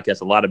talking on the podcast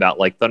a lot about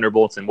like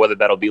Thunderbolts and whether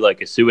that'll be like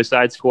a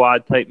Suicide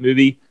Squad type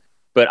movie.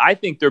 But I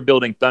think they're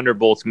building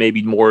Thunderbolts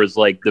maybe more as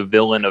like the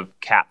villain of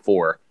Cap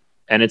 4.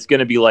 And it's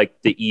going to be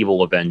like the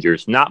evil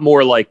Avengers, not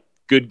more like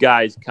good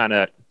guys kind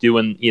of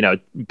doing,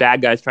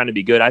 bad guys trying to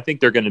be good. I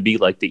think they're going to be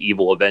like the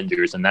evil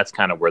Avengers. And that's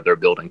kind of where they're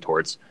building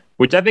towards,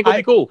 which I think will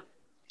be cool.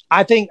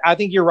 I think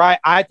you're right.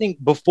 I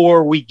think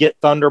before we get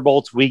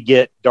Thunderbolts, we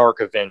get Dark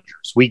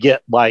Avengers. We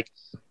get like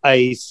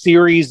a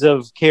series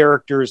of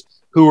characters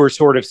who are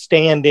sort of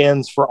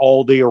stand-ins for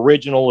all the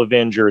original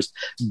Avengers,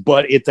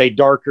 but it's a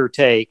darker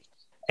take.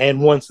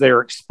 And once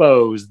they're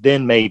exposed,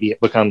 then maybe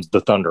it becomes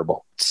the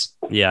Thunderbolts.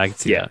 Yeah, I can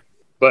see that.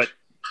 But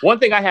one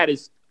thing I had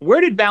is,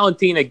 where did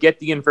Valentina get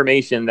the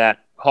information that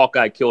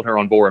Hawkeye killed her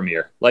on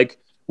Boromir? Like,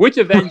 which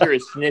Avenger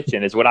is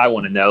snitching is what I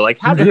want to know. Like,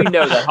 how do we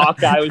know that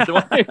Hawkeye was the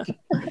one?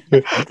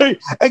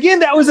 Again,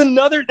 that was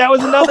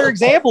another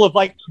example of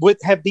like,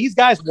 have these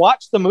guys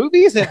watched the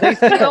movies? Have they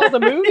seen all the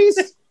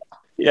movies?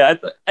 Yeah.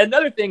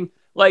 Another thing,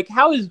 like,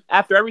 how is,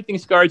 after everything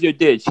ScarJo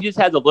did, she just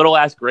has a little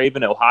ass grave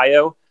in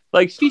Ohio.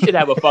 Like, she should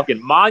have a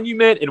fucking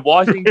monument in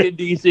Washington,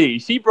 D.C.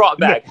 She brought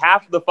back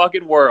half the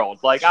fucking world.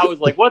 Like, I was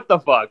like, what the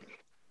fuck?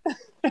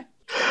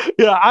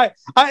 Yeah,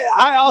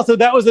 I also,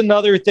 that was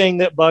another thing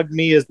that bugged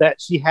me, is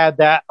that she had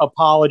that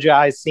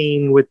apologize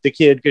scene with the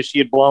kid because she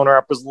had blown her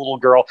up as a little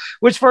girl,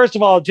 which, first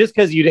of all, just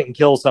because you didn't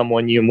kill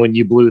someone when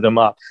you blew them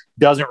up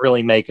doesn't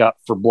really make up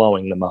for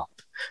blowing them up.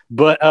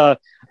 But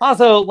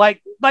also,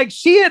 like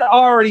she had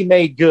already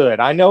made good.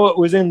 I know it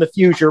was in the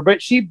future,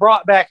 but she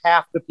brought back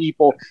half the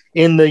people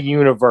in the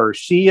universe.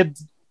 She had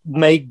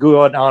made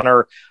good on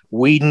her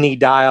Whedon-y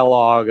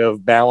dialogue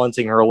of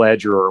balancing her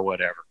ledger or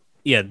whatever.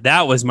 Yeah,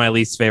 that was my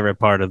least favorite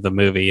part of the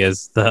movie,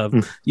 is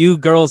you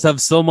girls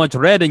have so much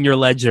red in your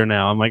ledger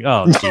now. I'm like,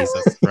 oh,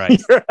 Jesus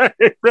Christ. Right.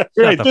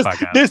 Shut the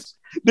fuck up.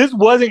 This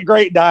wasn't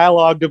great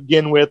dialogue to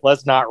begin with.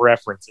 Let's not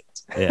reference it.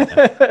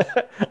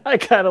 Yeah. I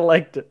kind of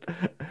liked it.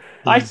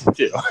 I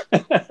do.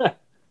 All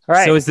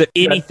right. So is there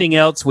anything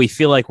else we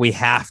feel like we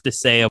have to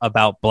say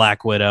about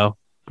Black Widow?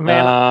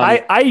 Man,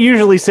 I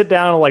usually sit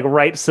down and like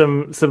write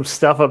some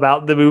stuff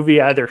about the movie,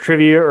 either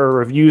trivia or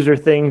reviews or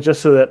things,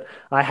 just so that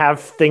I have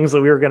things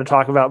that we were going to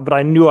talk about, but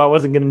I knew I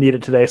wasn't going to need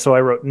it today, so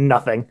I wrote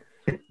nothing.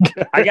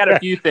 I got a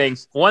few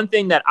things. One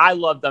thing that I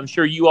loved, I'm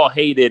sure you all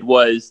hated,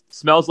 was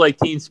 "Smells Like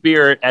Teen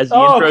Spirit" as the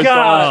intro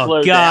song.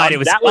 Oh God, it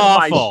was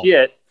awful. My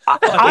shit.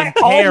 I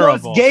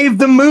almost gave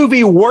the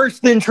movie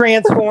worse than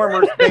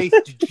Transformers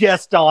based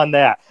just on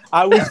that.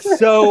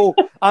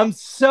 I'm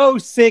so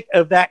sick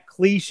of that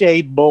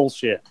cliched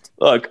bullshit.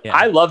 Look, yeah.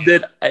 I loved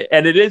it,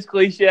 and it is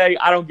cliche.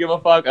 I don't give a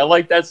fuck. I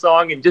like that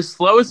song, and just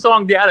slow a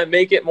song down and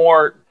make it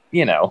more,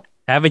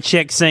 Have a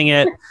chick sing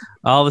it.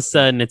 All of a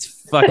sudden, it's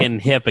fucking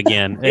hip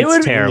again.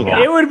 It's terrible.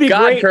 It would be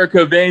great. Kurt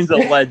Cobain's a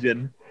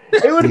legend.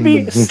 It would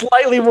be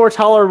slightly more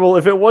tolerable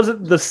if it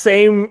wasn't the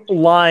same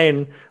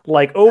line,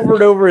 like over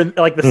and over,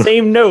 like the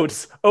same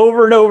notes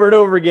over and over and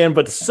over again,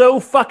 but so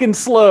fucking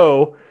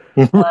slow.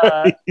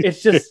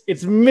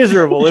 It's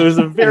miserable. It was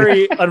a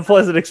very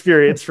unpleasant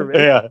experience for me.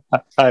 Yeah,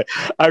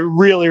 I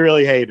really,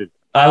 really hated it.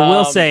 I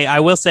will say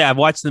I've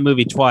watched the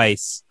movie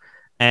twice,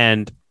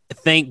 And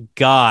thank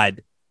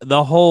God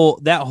that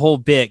whole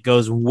bit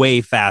goes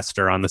way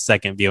faster on the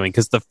second viewing,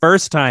 because the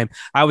first time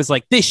I was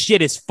like, this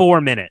shit is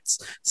 4 minutes.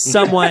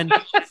 Someone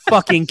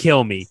fucking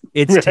kill me.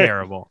 It's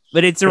terrible.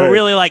 But it's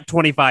really like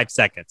 25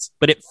 seconds,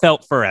 but it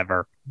felt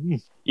forever.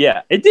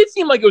 Yeah, it did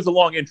seem like it was a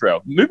long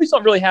intro. Movies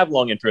don't really have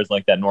long intros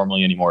like that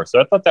normally anymore, so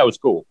I thought that was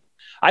cool.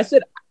 I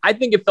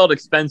think it felt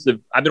expensive.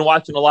 I've been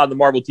watching a lot of the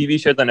Marvel TV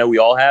shows. I know we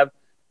all have.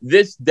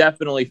 This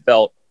definitely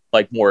felt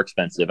like more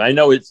expensive. I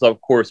know it's,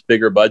 of course,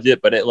 bigger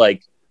budget, but it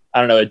like, I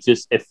don't know.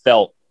 It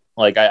felt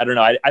like, I don't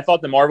know. I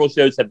thought the Marvel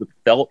shows have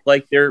felt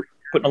like they're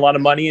putting a lot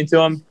of money into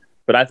them,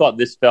 but I thought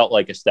this felt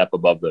like a step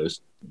above those.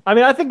 I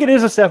mean, I think it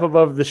is a step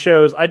above the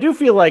shows. I do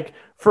feel like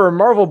for a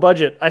Marvel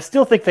budget, I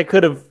still think they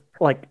could have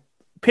like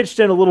pitched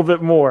in a little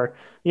bit more.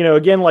 You know,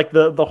 again, like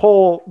the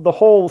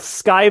whole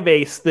sky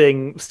base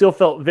thing still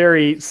felt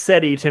very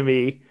SETI to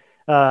me.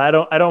 I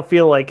don't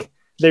feel like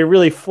they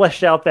really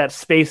fleshed out that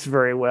space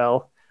very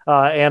well.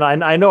 And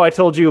I know I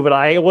told you, but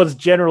I was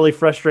generally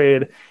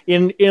frustrated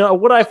in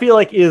what I feel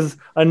like is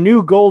a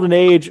new golden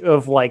age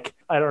of, like,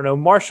 I don't know,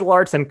 martial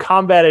arts and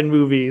combat in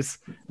movies,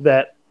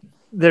 that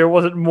there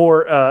wasn't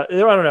more. I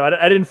don't know.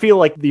 I didn't feel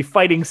like the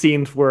fighting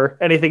scenes were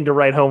anything to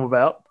write home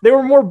about. They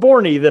were more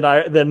Bourne than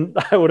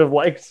I would have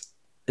liked.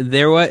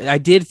 I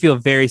did feel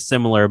very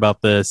similar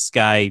about the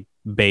sky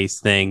base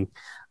thing.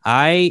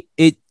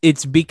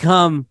 It's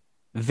become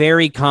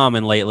very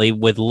common lately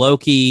with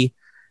Loki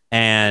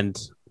and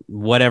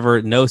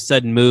whatever No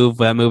Sudden Move,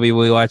 that movie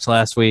we watched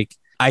last week.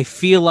 I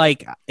feel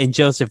like, and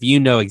Joseph, you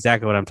know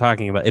exactly what I'm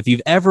talking about. If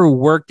you've ever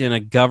worked in a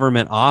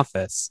government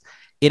office,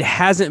 it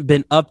hasn't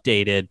been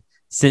updated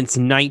since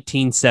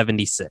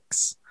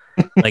 1976.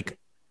 Like,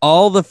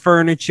 all the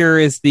furniture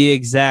is the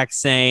exact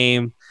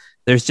same.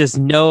 There's just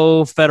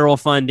no federal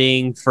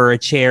funding for a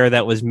chair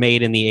that was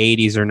made in the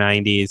 80s or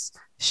 90s.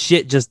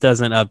 Shit just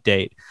doesn't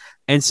update.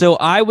 And so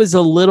I was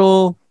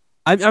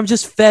I'm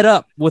just fed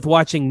up with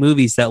watching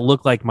movies that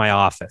look like my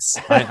office.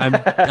 I'm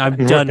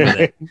done with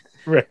it.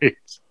 Right.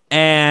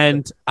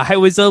 And I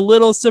was a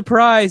little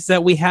surprised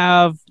that we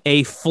have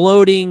a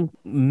floating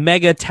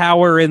mega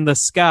tower in the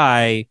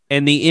sky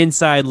and the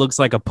inside looks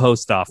like a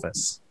post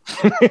office.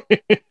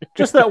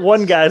 Just that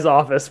one guy's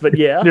office, but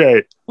yeah.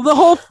 Right.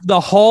 Well, the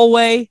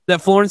hallway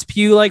that Florence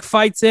Pugh like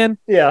fights in.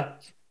 Yeah.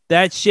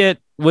 That shit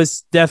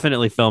was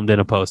definitely filmed in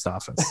a post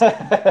office.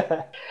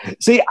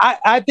 See,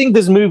 I think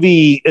this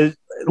movie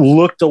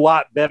looked a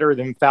lot better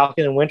than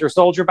Falcon and Winter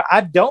Soldier, but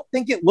I don't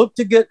think it looked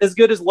as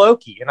good as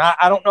Loki. And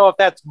I don't know if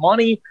that's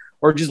money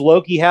or just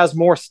Loki has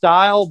more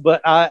style,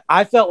 but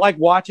I felt like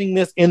watching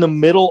this in the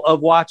middle of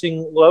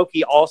watching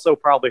Loki also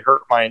probably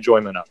hurt my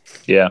enjoyment of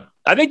it. Yeah.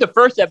 I think the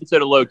first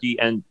episode of Loki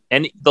and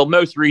the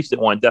most recent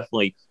one,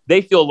 definitely,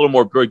 they feel a little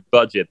more big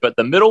budget, but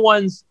the middle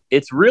ones,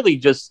 it's really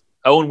just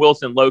Owen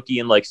Wilson, Loki,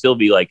 and like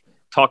Sylvie, like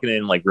talking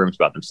in like rooms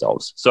about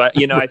themselves. So I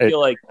feel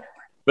like,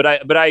 but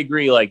I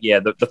agree. Like, yeah,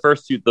 the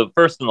first and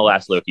the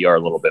last Loki are a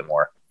little bit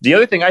more. The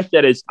other thing I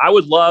said is I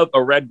would love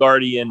a Red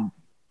Guardian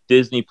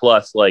Disney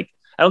Plus. Like,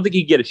 I don't think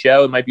you get a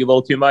show. It might be a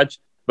little too much,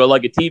 but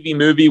like a TV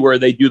movie where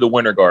they do the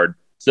Winter Guard.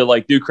 So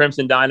like do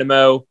Crimson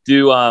Dynamo,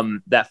 do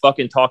that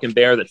fucking talking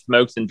bear that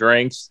smokes and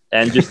drinks,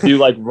 and just do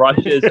like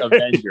Russia's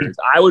Avengers.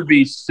 I would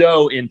be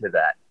so into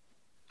that.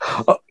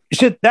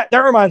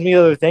 That reminds me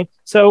of the other thing.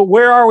 So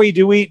where are we?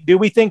 Do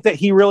we think that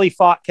he really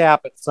fought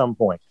Cap at some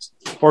point,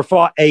 or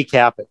fought a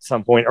Cap at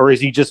some point, or is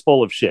he just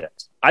full of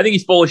shit? I think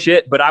he's full of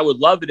shit, but I would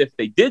love it if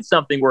they did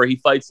something where he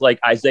fights like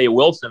Isaiah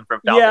Wilson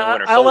from Falcon and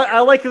Winter Soldier. I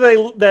like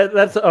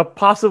that's a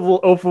possible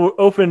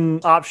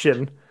open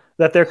option,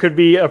 that there could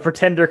be a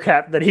pretender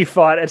Cap that he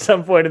fought at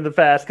some point in the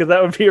past, because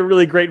that would be a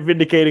really great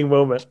vindicating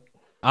moment.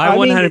 I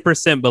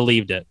 100%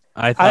 believed it.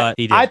 I thought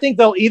he did. I think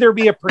there'll either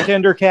be a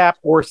pretender Cap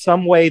or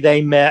some way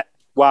they met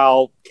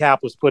while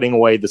Cap was putting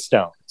away the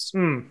stones.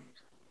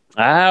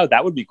 Oh,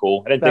 that would be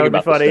cool. I didn't think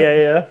about that. That would be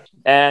funny, yeah.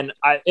 And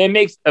it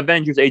makes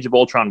Avengers Age of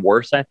Ultron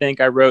worse, I think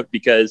I wrote,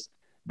 because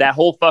that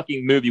whole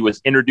fucking movie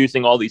was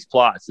introducing all these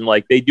plots. And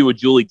like they do a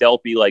Julie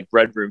Delpy like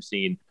bread room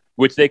scene,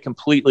 which they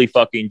completely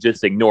fucking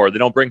just ignore. They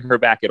don't bring her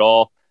back at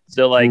all.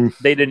 So like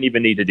they didn't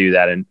even need to do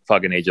that in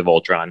fucking Age of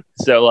Ultron.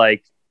 So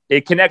like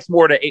it connects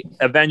more to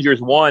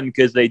Avengers 1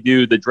 because they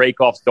do the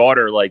Dreykov's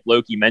daughter, like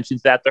Loki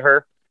mentions that to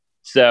her.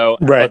 So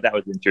I thought that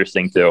was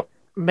interesting too.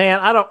 Man,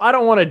 I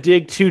don't want to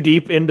dig too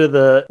deep into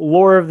the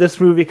lore of this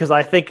movie, because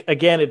I think,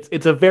 again,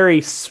 it's a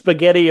very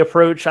spaghetti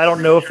approach. I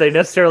don't know if they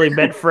necessarily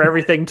meant for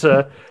everything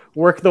to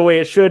work the way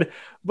it should.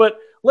 But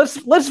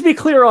let's be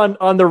clear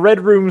on the Red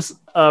Room's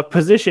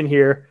position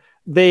here.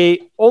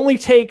 They only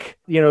take,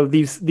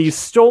 these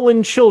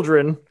stolen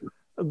children,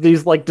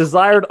 these like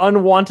desired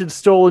unwanted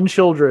stolen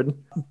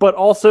children, but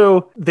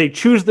also they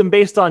choose them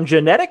based on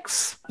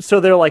genetics. So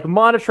they're like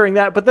monitoring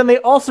that, but then they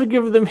also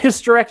give them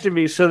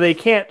hysterectomies so they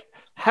can't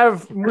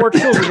have more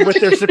children with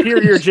their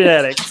superior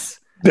genetics.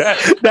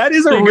 That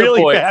is a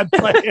really bad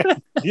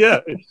plan.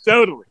 Yeah,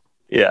 totally.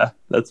 Yeah,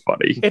 that's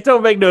funny. It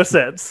don't make no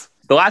sense.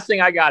 The last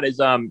thing I got is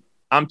I'm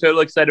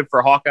totally excited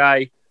for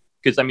Hawkeye,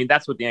 because I mean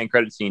that's what the end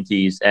credit scene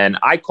teased, and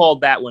I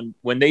called that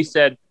when they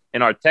said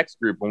in our text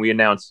group when we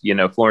announced,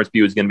 Florence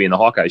Pugh was going to be in the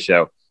Hawkeye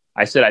show.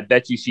 I said, I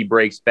bet you she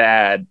breaks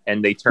bad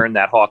and they turn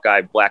that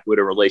Hawkeye Black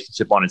Widow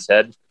relationship on its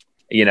head.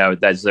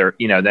 That's their,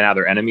 now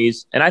they're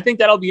enemies. And I think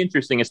that'll be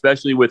interesting,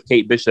 especially with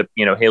Kate Bishop,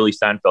 Haley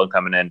Steinfeld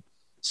coming in.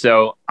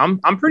 So I'm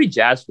pretty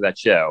jazzed for that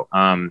show.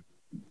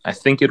 I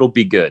think it'll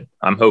be good.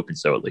 I'm hoping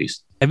so, at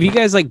least. Have you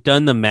guys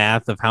done the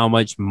math of how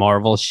much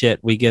Marvel shit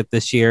we get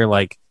this year?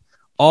 Like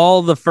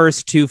all the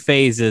first two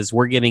phases,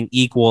 we're getting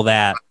equal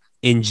that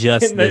in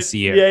just this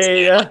year.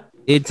 Yeah.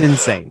 It's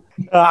insane.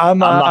 I'm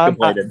not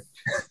complaining.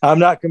 I'm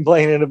not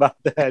complaining about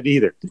that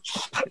either.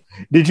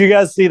 Did you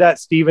guys see that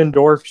Steven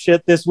Dorff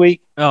shit this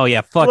week? Oh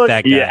yeah, fuck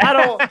that guy.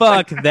 Yeah.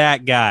 Fuck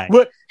that guy.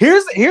 But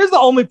here's the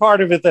only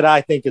part of it that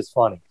I think is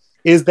funny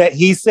is that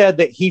he said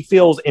that he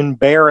feels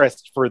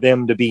embarrassed for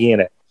them to be in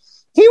it.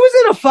 He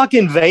was in a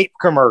fucking vape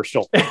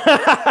commercial.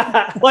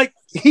 Like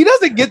he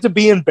doesn't get to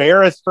be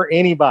embarrassed for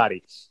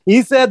anybody.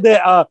 He said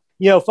that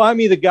find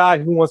me the guy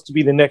who wants to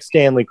be the next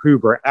Stanley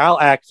Kubrick. I'll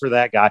act for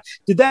that guy.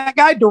 Did that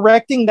guy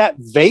directing that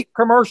vape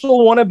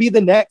commercial want to be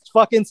the next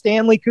fucking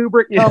Stanley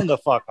Kubrick? Come the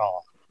fuck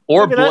off.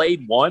 Or maybe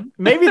Blade 1?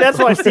 Maybe that's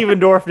why Steven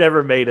Dorff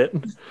never made it.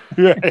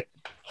 Right.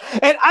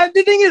 And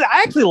the thing is,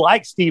 I actually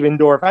like Steven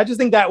Dorff. I just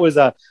think that was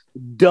a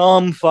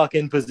dumb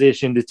fucking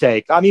position to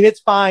take. I mean, it's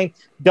fine.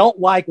 Don't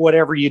like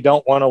whatever you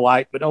don't want to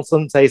like, but don't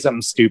say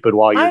something stupid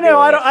while you're doing it.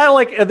 I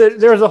like,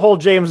 there's a whole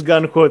James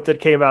Gunn quote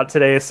that came out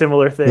today, a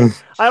similar thing.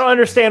 I don't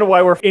understand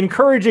why we're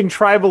encouraging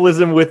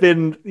tribalism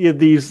within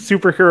these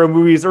superhero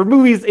movies or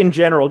movies in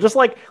general. Just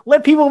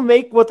let people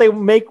make what they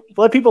make,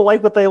 let people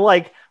like what they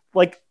like.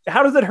 Like,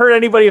 how does it hurt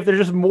anybody if there's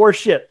just more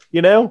shit,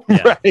 Yeah.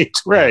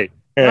 Right.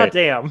 God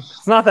damn.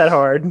 It's not that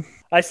hard.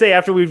 I say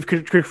after we've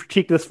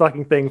critiqued this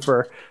fucking thing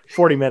for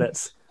 40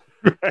 minutes.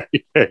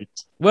 Right.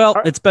 Well,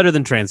 it's better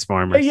than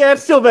Transformers. Yeah,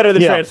 it's still better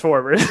than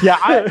Transformers. Yeah,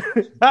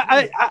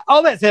 I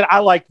all that said, I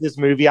like this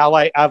movie.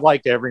 I've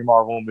liked every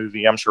Marvel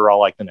movie. I'm sure I'll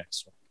like the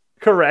next one.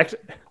 Correct.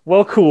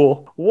 Well,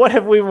 cool. What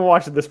have we been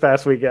watching this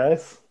past week,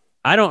 guys?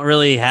 I don't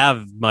really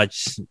have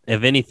much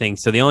of anything.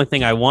 So the only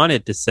thing I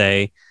wanted to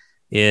say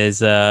is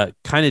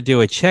kind of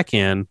do a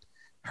check-in.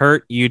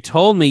 Hurt, you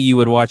told me you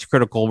would watch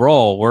Critical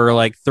Role. We're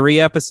like 3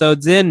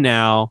 episodes in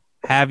now.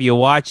 Have you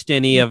watched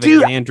any of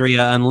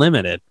Exandria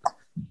Unlimited?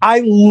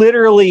 I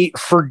literally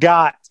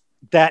forgot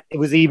that it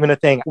was even a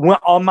thing.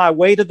 On my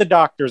way to the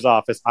doctor's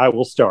office, I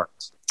will start.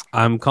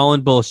 I'm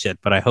calling bullshit,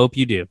 but I hope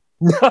you do.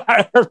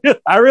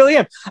 I really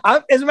am.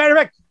 As a matter of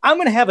fact, I'm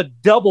going to have a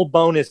double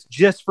bonus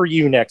just for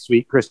you next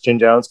week, Christian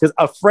Jones, because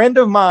a friend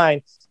of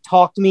mine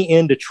talked me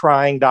into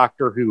trying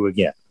Doctor Who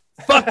again.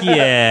 Fuck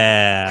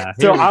yeah.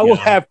 So I will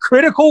have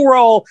Critical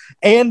Role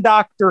and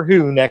Doctor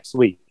Who next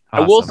week.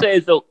 Awesome. I will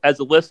say, as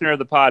a listener of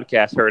the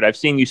podcast, Hurt, I've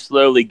seen you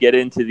slowly get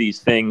into these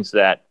things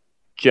that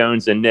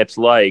Jones and Nips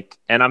like,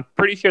 and I'm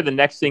pretty sure the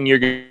next thing you're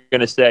going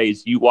to say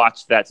is you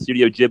watched that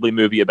Studio Ghibli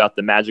movie about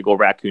the magical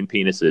raccoon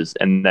penises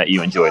and that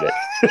you enjoyed it.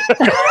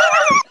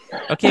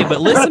 Okay,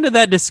 but listen to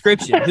that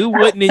description. Who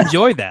wouldn't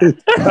enjoy that?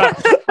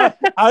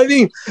 I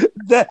mean,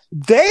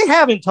 they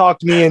haven't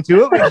talked me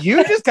into it, but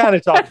you just kind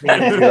of talked me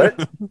into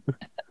it.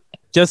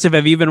 Joseph,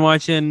 have you been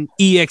watching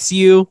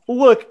EXU?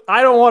 Look,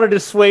 I don't want to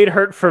dissuade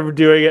Hurt from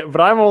doing it,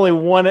 but I'm only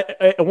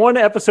one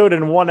episode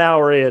and 1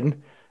 hour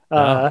in.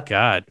 Oh,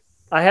 God.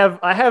 I have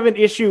an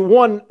issue.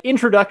 One,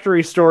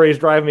 introductory stories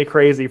drive me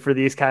crazy for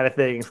these kind of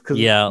things.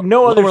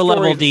 No other lower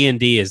level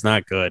D&D is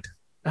not good.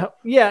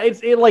 Yeah,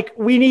 it's like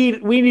we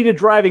need a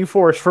driving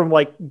force from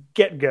like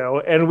get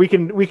go, and we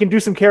can do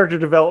some character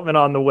development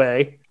on the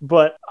way.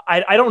 But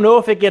I don't know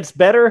if it gets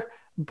better.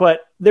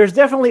 But there's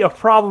definitely a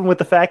problem with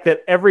the fact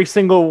that every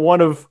single one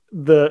of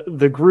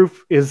the group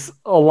is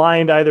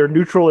aligned either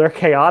neutral or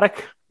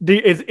chaotic. Do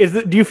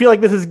you feel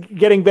like this is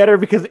getting better?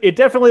 Because it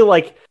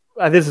definitely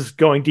this is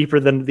going deeper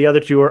than the other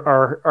two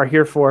are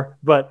here for.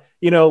 But,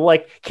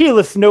 like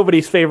Keyless,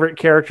 nobody's favorite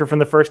character from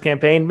the first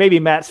campaign. Maybe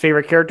Matt's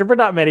favorite character, but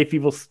not many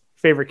people's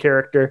favorite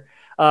character.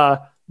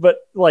 But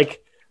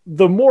like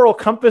the moral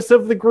compass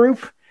of the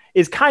group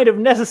is kind of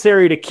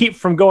necessary to keep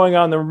from going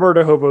on the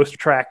murder hobos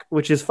track,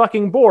 which is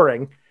fucking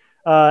boring.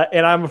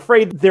 And I'm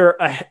afraid they're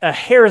a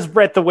hair's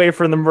breadth away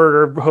from the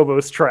murder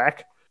hobos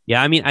track.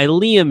 Yeah, I mean,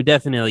 Liam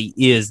definitely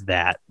is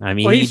that. I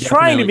mean, he's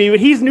trying to be, but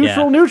he's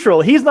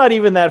neutral. He's not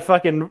even that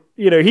fucking,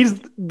 he's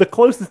the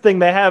closest thing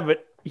they have,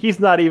 but he's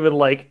not even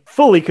like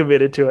fully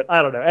committed to it.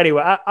 I don't know.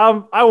 Anyway,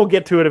 I will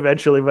get to it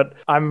eventually, but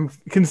I'm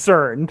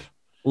concerned.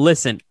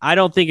 Listen, I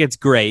don't think it's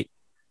great.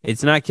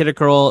 It's not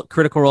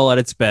Critical Role at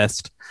its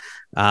best.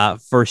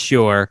 For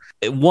sure.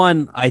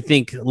 One, I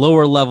think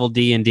lower level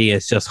D&D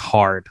is just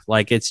hard.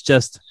 Like it's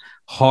just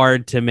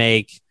hard to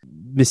make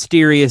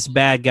mysterious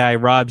bad guy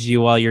robs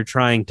you while you're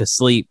trying to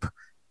sleep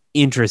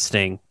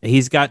interesting.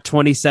 He's got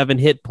 27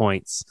 hit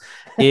points.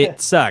 It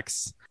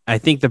sucks. I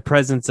think the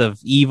presence of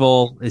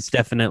evil is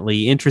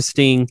definitely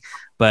interesting,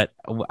 but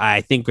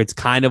I think it's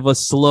kind of a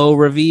slow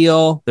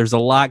reveal. There's a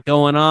lot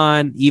going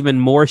on. Even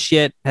more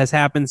shit has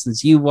happened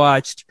since you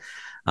watched.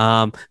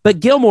 But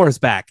Gilmore's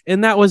back,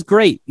 and that was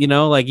great.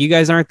 Like you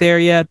guys aren't there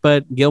yet,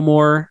 but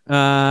Gilmore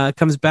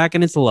comes back,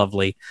 and it's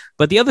lovely.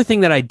 But the other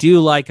thing that I do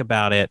like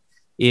about it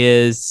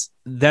is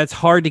that's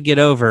hard to get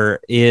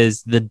over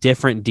is the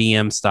different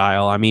DM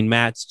style. I mean,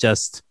 Matt's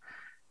just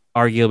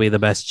arguably the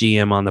best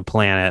GM on the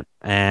planet,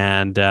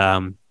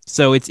 and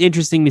so it's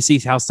interesting to see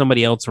how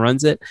somebody else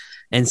runs it,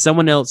 and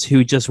someone else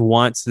who just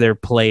wants their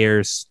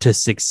players to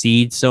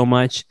succeed so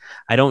much.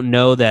 I don't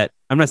know that.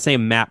 I'm not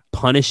saying Matt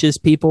punishes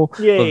people,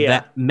 but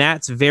that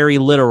Matt's very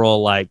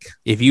literal. Like,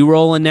 if you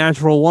roll a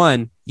natural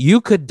 1,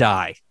 you could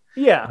die.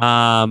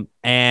 Yeah.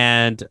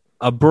 And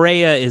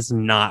Abrea is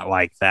not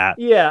like that.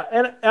 Yeah,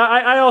 and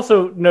I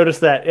also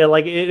noticed that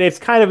it's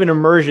kind of an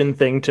immersion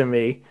thing to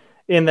me.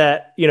 In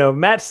that,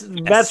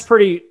 Matt's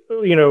pretty,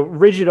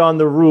 rigid on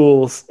the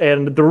rules,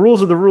 and the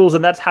rules are the rules,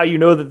 and that's how you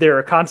know that there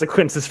are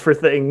consequences for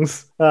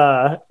things.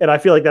 And I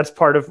feel like that's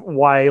part of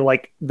why,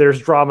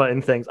 there's drama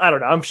in things. I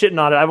don't know. I'm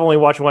shitting on it. I've only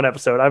watched one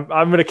episode.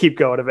 I'm going to keep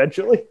going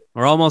eventually.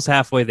 We're almost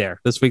halfway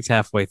there. This week's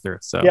halfway through.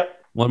 So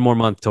One more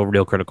month till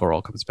Real Critical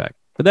Role comes back.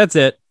 But that's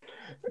it.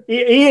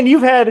 Ian,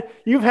 you've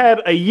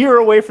had a year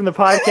away from the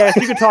podcast.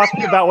 You can talk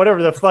about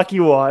whatever the fuck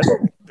you want.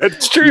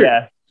 That's true.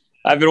 Yeah.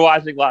 I've been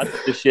watching lots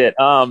of shit.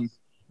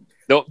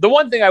 The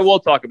one thing I will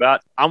talk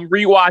about, I'm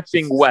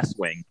rewatching West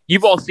Wing.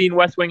 You've all seen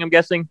West Wing, I'm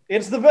guessing?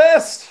 It's the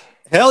best.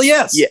 Hell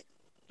yes. Yeah.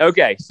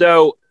 Okay,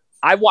 so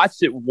I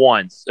watched it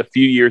once a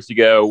few years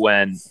ago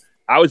when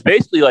I was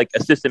basically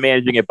assistant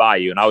managing at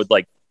Bayou, and I would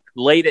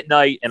late at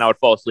night and I would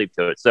fall asleep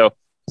to it. So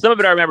some of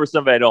it I remember,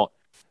 some of it I don't.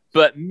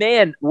 But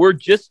man, we're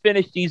just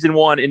finished season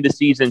 1 into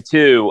season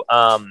 2.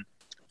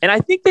 And I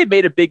think they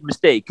made a big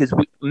mistake because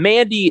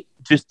Mandy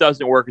just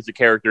doesn't work as a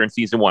character in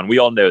season 1. We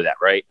all know that,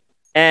 right?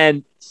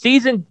 And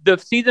the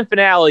season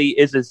finale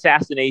is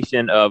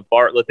assassination of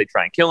Bartlett. They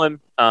try and kill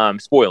him.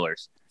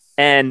 Spoilers.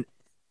 And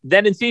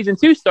then in season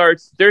 2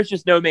 starts, there's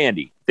just no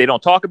Mandy. They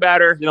don't talk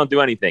about her. They don't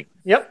do anything.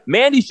 Yep.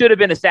 Mandy should have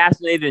been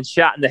assassinated and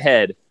shot in the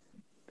head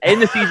in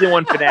the season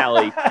 1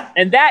 finale.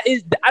 And that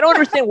is, I don't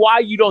understand why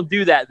you don't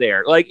do that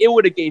there. It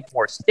would have gave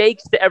more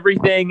stakes to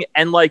everything.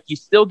 And you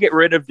still get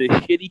rid of the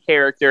shitty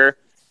character.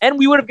 And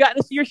we would have gotten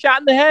to see her shot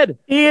in the head.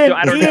 Ian,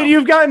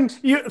 you've gotten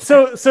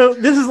so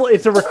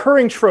it's a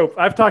recurring trope.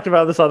 I've talked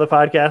about this on the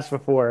podcast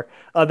before.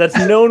 That's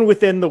known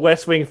within the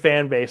West Wing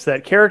fan base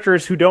that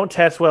characters who don't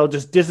test well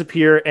just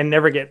disappear and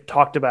never get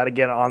talked about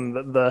again on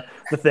the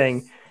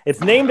thing. It's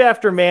named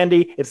after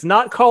Mandy. It's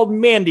not called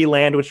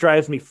Mandyland, which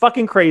drives me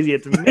fucking crazy.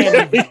 It's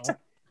Mandyville.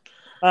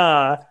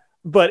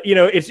 But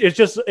it's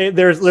just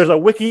there's a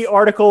wiki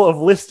article of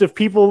list of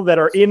people that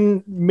are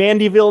in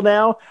Mandyville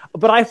now.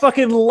 But I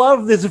fucking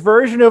love this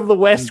version of the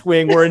West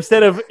Wing where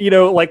instead of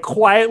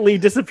quietly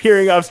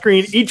disappearing off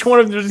screen, each one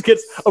of them just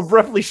gets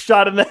abruptly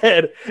shot in the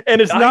head, and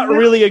it's not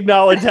really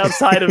acknowledged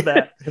outside of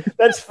that.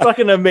 That's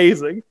fucking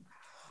amazing.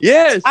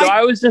 Yeah, so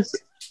I was just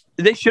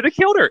they should have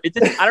killed her.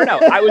 I don't know.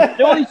 I was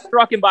totally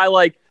struck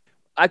by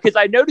because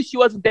I noticed she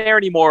wasn't there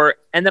anymore,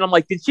 and then I'm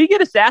like, did she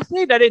get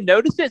assassinated? I didn't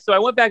notice it, so I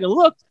went back and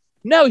looked.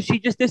 No, she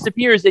just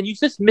disappears, and you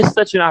just missed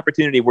such an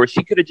opportunity where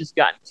she could have just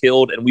gotten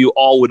killed, and we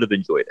all would have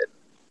enjoyed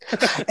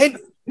it. And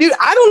dude,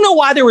 I don't know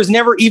why there was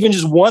never even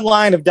just one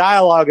line of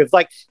dialogue of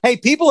hey,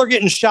 people are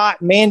getting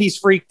shot. Mandy's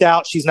freaked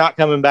out. She's not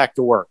coming back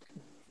to work.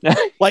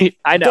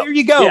 I know. There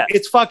you go. Yeah.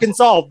 It's fucking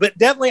solved. But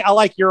definitely, I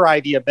like your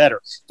idea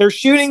better. They're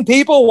shooting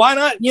people. Why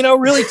not?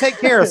 Really take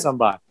care of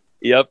somebody.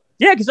 Yep.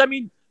 Yeah, because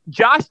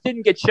Josh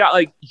didn't get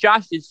shot.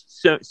 Josh is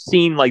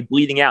seen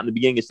bleeding out in the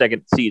beginning of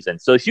second season,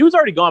 so she was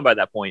already gone by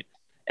that point.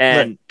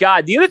 And right.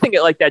 God, the other thing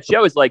that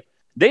show is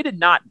they did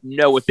not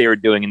know what they were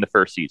doing in the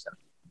first season.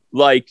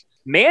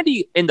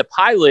 Mandy in the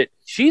pilot,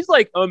 she's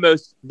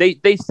almost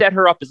they set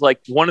her up as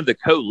one of the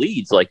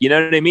co-leads. You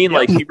know what I mean?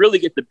 Yeah. She really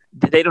gets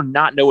they do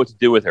not know what to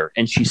do with her,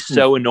 and she's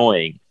so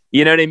annoying.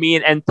 You know what I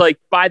mean? And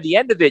by the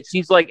end of it,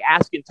 she's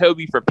asking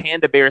Toby for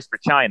panda bears for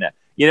China.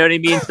 You know what I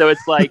mean? So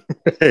it's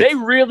they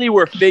really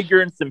were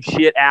figuring some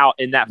shit out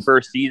in that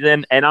first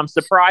season, and I'm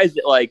surprised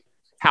at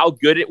how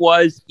good it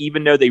was,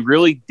 even though they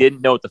really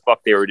didn't know what the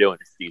fuck they were doing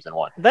in season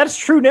 1. That's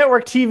true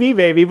network TV,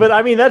 baby. But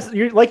I mean, that's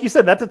like you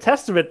said, that's a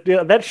testament.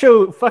 That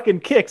show fucking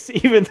kicks,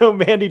 even though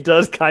Mandy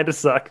does kind of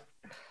suck.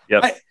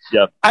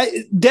 Yep.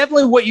 I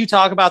definitely what you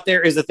talk about there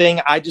is a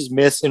thing I just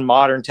miss in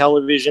modern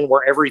television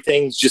where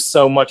everything's just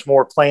so much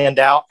more planned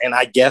out and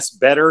I guess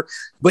better.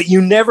 But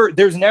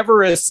there's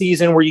never a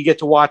season where you get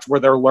to watch where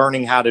they're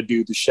learning how to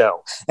do the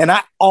show. And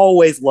I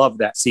always loved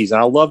that season.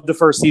 I loved the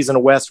first season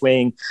of West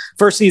Wing.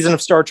 First season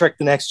of Star Trek: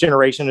 The Next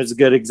Generation is a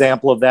good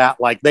example of that.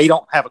 They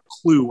don't have a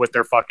clue what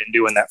they're fucking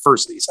doing that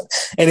first season.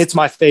 And it's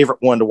my favorite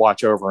one to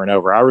watch over and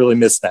over. I really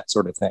miss that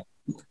sort of thing.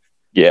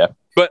 Yeah.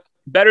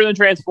 Better than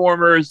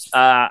Transformers.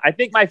 I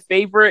think my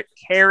favorite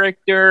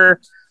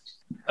character,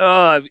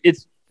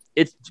 it's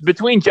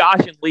between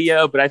Josh and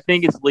Leo, but I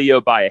think it's Leo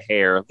by a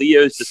hair.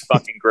 Leo's just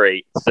fucking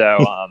great. So,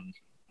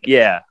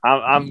 yeah,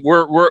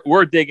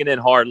 we're digging in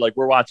hard.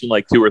 We're watching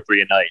 2 or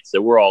 3 a night,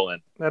 so we're all in.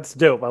 That's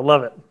dope. I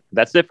love it.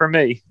 That's it for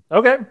me.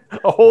 Okay,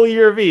 a whole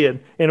year of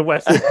Ian in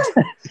West.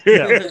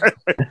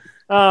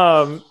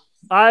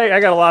 I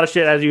got a lot of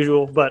shit as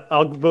usual, but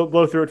I'll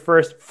blow through it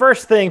first.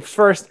 First things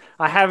first,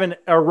 I have an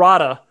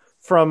errata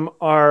from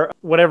our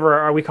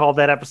whatever we called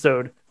that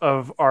episode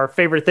of our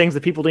favorite things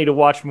that people need to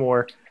watch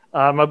more.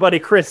 My buddy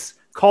Chris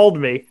called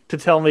me to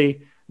tell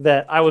me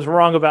that I was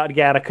wrong about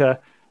Gattaca.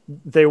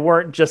 They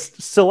weren't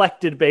just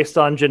selected based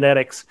on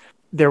genetics.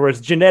 There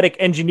was genetic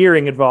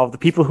engineering involved. The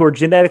people who were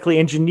genetically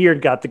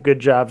engineered got the good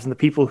jobs, and the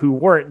people who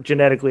weren't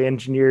genetically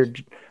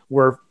engineered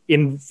were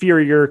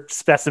inferior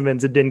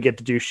specimens and didn't get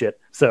to do shit.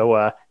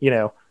 So,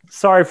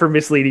 sorry for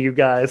misleading you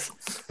guys.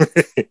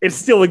 It's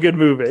still a good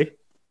movie.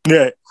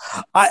 Yeah.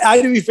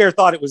 I, to be fair,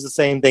 thought it was the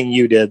same thing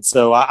you did.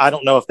 So I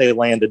don't know if they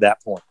landed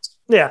that point.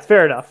 Yeah,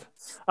 fair enough.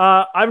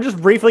 I'm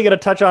just briefly going to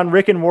touch on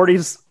Rick and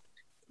Morty's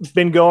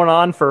been going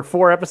on for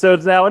 4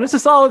 episodes now, and it's a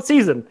solid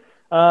season.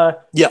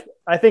 Yeah.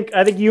 I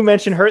think you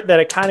mentioned, Hurt, that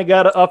it kind of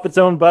got up its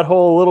own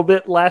butthole a little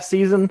bit last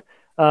season,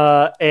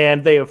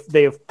 and they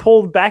have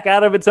pulled back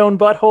out of its own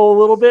butthole a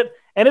little bit,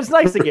 and it's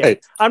nice again.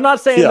 Right. I'm not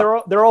saying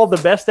they're all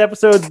the best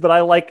episodes, but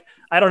I like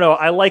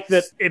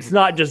that it's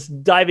not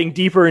just diving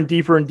deeper and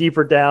deeper and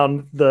deeper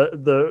down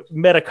the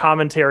meta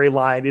commentary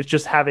line. It's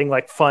just having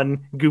like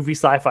fun, goofy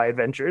sci-fi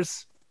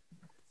adventures.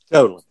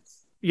 Totally.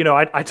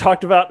 I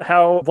talked about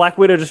how Black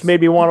Widow just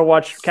made me want to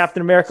watch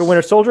Captain America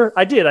Winter Soldier.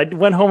 I did. I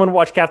went home and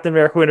watched Captain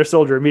America Winter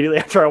Soldier immediately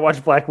after I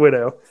watched Black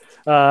Widow.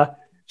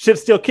 Shit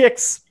still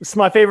kicks. It's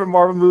my favorite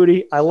Marvel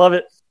movie. I love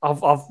it. I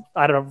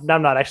don't know.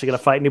 I'm not actually going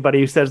to fight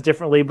anybody who says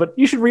differently, but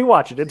you should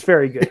rewatch it. It's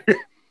very good.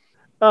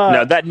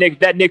 No, that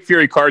Nick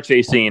Fury car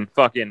chase scene,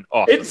 fucking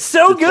awesome. It's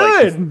so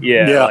good.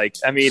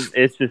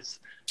 It's just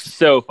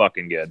so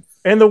fucking good.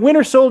 And the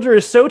Winter Soldier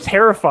is so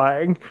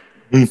terrifying.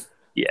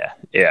 Yeah.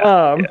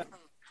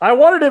 I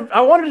wanted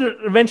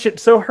to mention.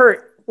 So,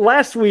 Hurt,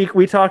 last week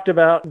we talked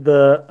about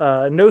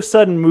the No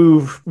Sudden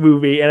Move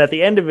movie, and at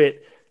the end of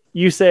it,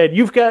 you said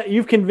you've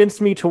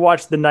convinced me to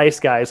watch The Nice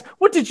Guys.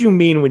 What did you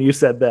mean when you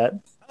said that?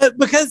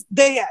 Because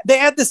they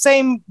had the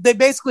same. They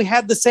basically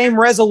had the same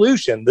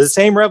resolution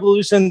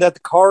that the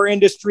car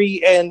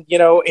industry and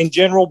in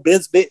general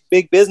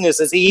big business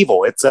is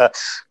evil. It's a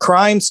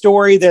crime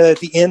story that at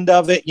the end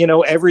of it,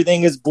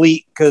 everything is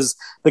bleak because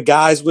the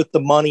guys with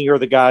the money are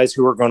the guys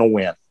who are going to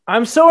win.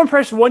 I'm so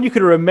impressed, one, you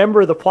could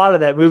remember the plot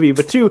of that movie,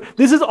 but 2,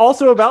 this is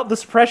also about the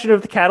suppression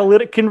of the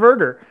catalytic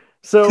converter.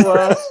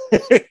 So,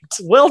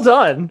 well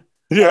done.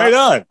 Right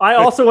on. I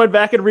also went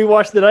back and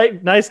rewatched The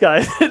Nice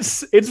Guys.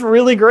 It's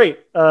really great.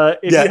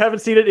 If you haven't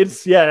seen it,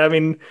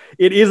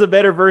 it is a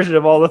better version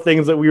of all the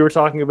things that we were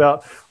talking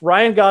about.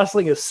 Ryan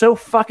Gosling is so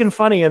fucking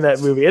funny in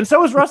that movie, and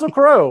so is Russell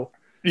Crowe.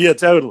 Yeah,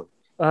 totally.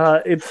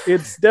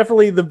 It's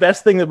definitely the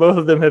best thing that both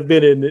of them have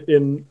been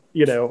in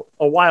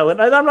a while.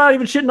 And I'm not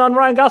even shitting on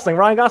Ryan Gosling.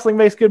 Ryan Gosling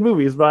makes good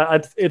movies,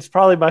 but it's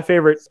probably my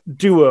favorite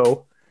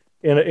duo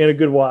in a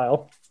good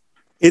while.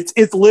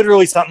 It's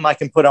literally something I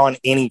can put on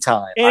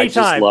anytime. I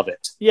just love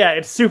it. Yeah,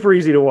 it's super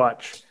easy to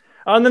watch.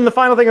 And then the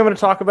final thing I'm going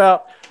to talk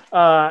about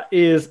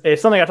is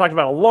something I talked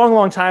about a long,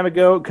 long time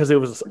ago because it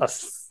was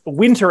a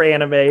winter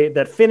anime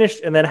that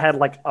finished and then had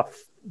like a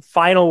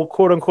final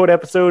quote unquote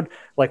episode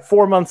like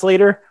 4 months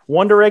later.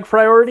 Wonder Egg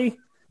Priority.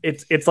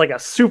 It's like a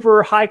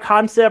super high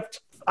concept.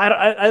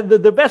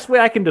 The best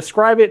way I can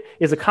describe it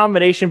is a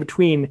combination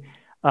between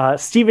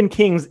Stephen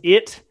King's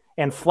It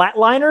and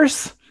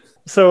Flatliners.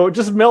 So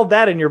just meld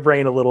that in your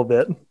brain a little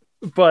bit.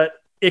 But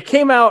it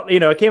came out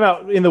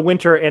in the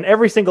winter, and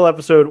every single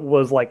episode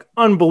was like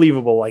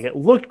unbelievable. Like it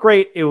looked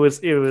great. It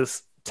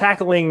was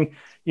tackling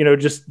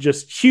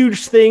just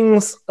huge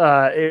things.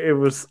 It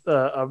was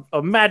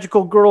a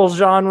magical girl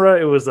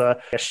genre. It was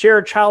a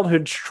shared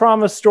childhood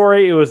trauma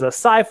story. It was a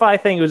sci-fi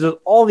thing. It was just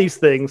all these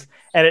things,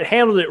 and it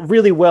handled it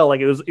really well. Like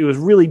it was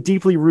really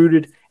deeply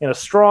rooted in a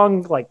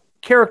strong like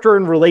character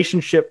and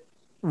relationship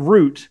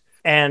root,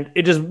 and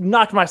it just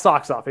knocked my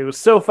socks off. It was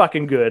so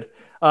fucking good.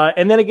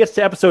 And then it gets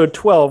to episode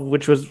 12,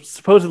 which was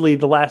supposedly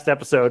the last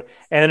episode,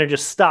 and then it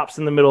just stops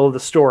in the middle of the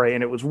story,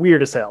 and it was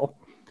weird as hell.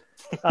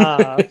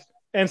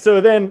 And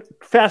so then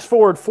fast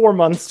forward 4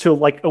 months to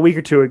like a week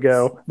or 2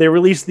 ago, they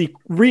released the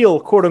real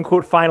quote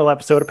unquote final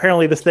episode.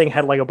 Apparently this thing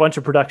had like a bunch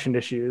of production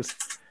issues,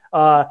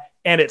 and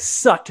it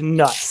sucked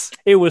nuts.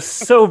 It was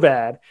so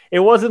bad. It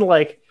wasn't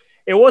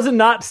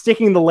not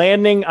sticking the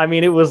landing. I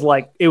mean, it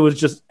was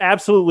just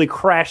absolutely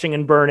crashing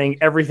and burning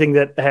everything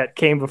that had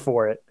came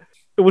before it,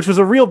 which was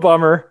a real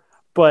bummer.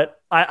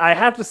 But I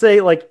have to say,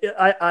 like,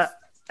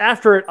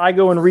 after it, I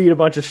go and read a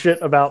bunch of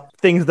shit about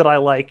things that I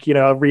like.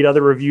 I read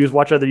other reviews,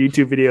 watch other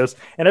YouTube videos,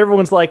 and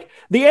everyone's like,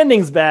 the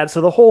ending's bad,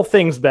 so the whole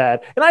thing's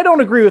bad. And I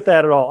don't agree with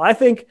that at all. I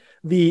think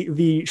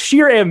the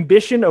sheer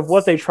ambition of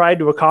what they tried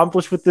to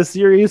accomplish with this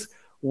series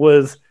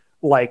was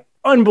like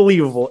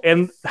unbelievable,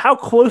 and how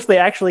close they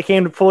actually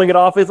came to pulling it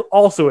off is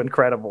also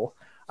incredible.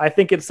 I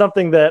think it's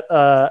something that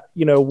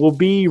will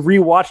be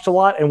rewatched a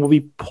lot and will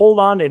be pulled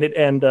on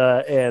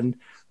and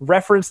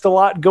referenced a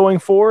lot going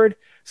forward.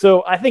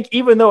 So I think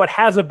even though it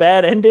has a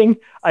bad ending,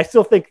 I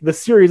still think the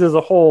series as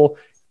a whole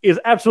is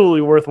absolutely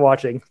worth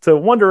watching. So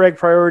Wonder Egg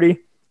Priority,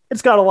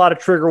 it's got a lot of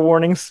trigger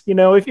warnings.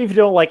 If you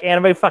don't like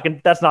anime,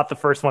 fucking that's not the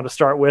first one to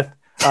start with.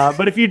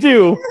 But if you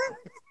do,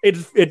 it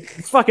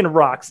fucking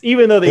rocks.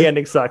 Even though the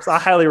ending sucks, I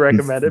highly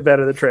recommend it.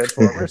 Better than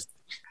Transformers.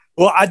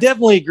 Well, I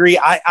definitely agree.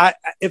 I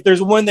if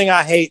there's one thing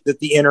I hate that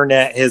the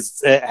internet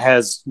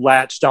has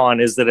latched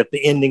on is that if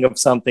the ending of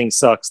something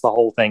sucks, the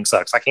whole thing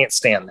sucks. I can't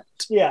stand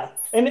that. Yeah,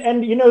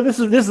 and you know this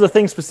is the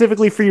thing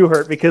specifically for you,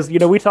 Hurt, because you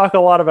know we talk a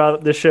lot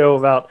about this show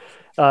about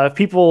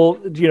people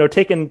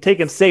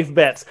taking safe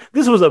bets.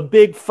 This was a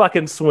big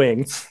fucking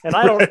swing, and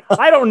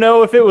I don't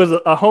know if it was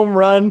a home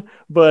run,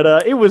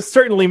 but it was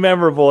certainly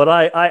memorable, and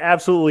I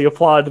absolutely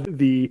applaud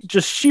the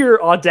just sheer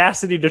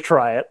audacity to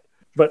try it.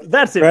 But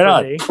that's it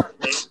for me.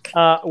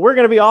 We're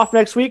going to be off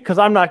next week because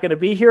I'm not going to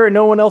be here, and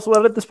no one else will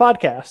edit this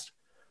podcast.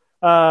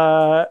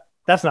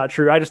 That's not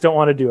true. I just don't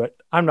want to do it.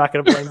 I'm not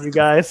going to blame you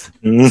guys.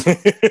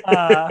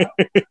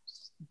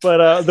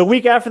 But the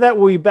week after that,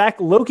 we'll be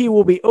back. Loki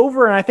will be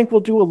over, and I think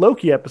we'll do a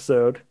Loki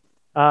episode.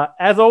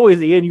 As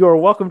always, Ian, you are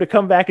welcome to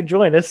come back and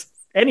join us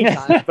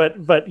anytime.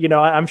 but you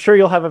know, I'm sure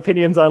you'll have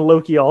opinions on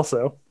Loki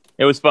also.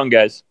 It was fun,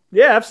 guys.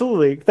 Yeah,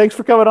 absolutely. Thanks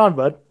for coming on,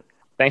 bud.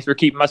 Thanks for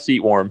keeping my seat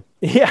warm.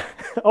 Yeah,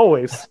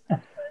 always.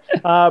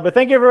 But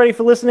thank you, everybody,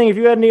 for listening. If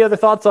you had any other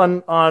thoughts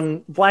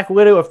on Black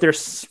Widow, if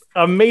there's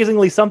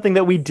amazingly something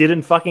that we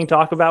didn't fucking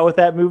talk about with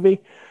that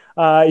movie,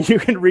 you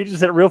can reach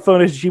us at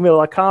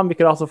realphonies@gmail.com. You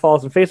can also follow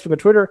us on Facebook and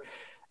Twitter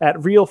at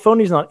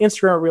realphonies, and on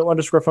Instagram at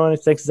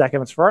real_phonies. Thanks to Zach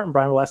Evans for art and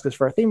Brian Velasquez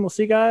for our theme. We'll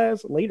see you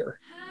guys later.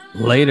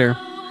 Later.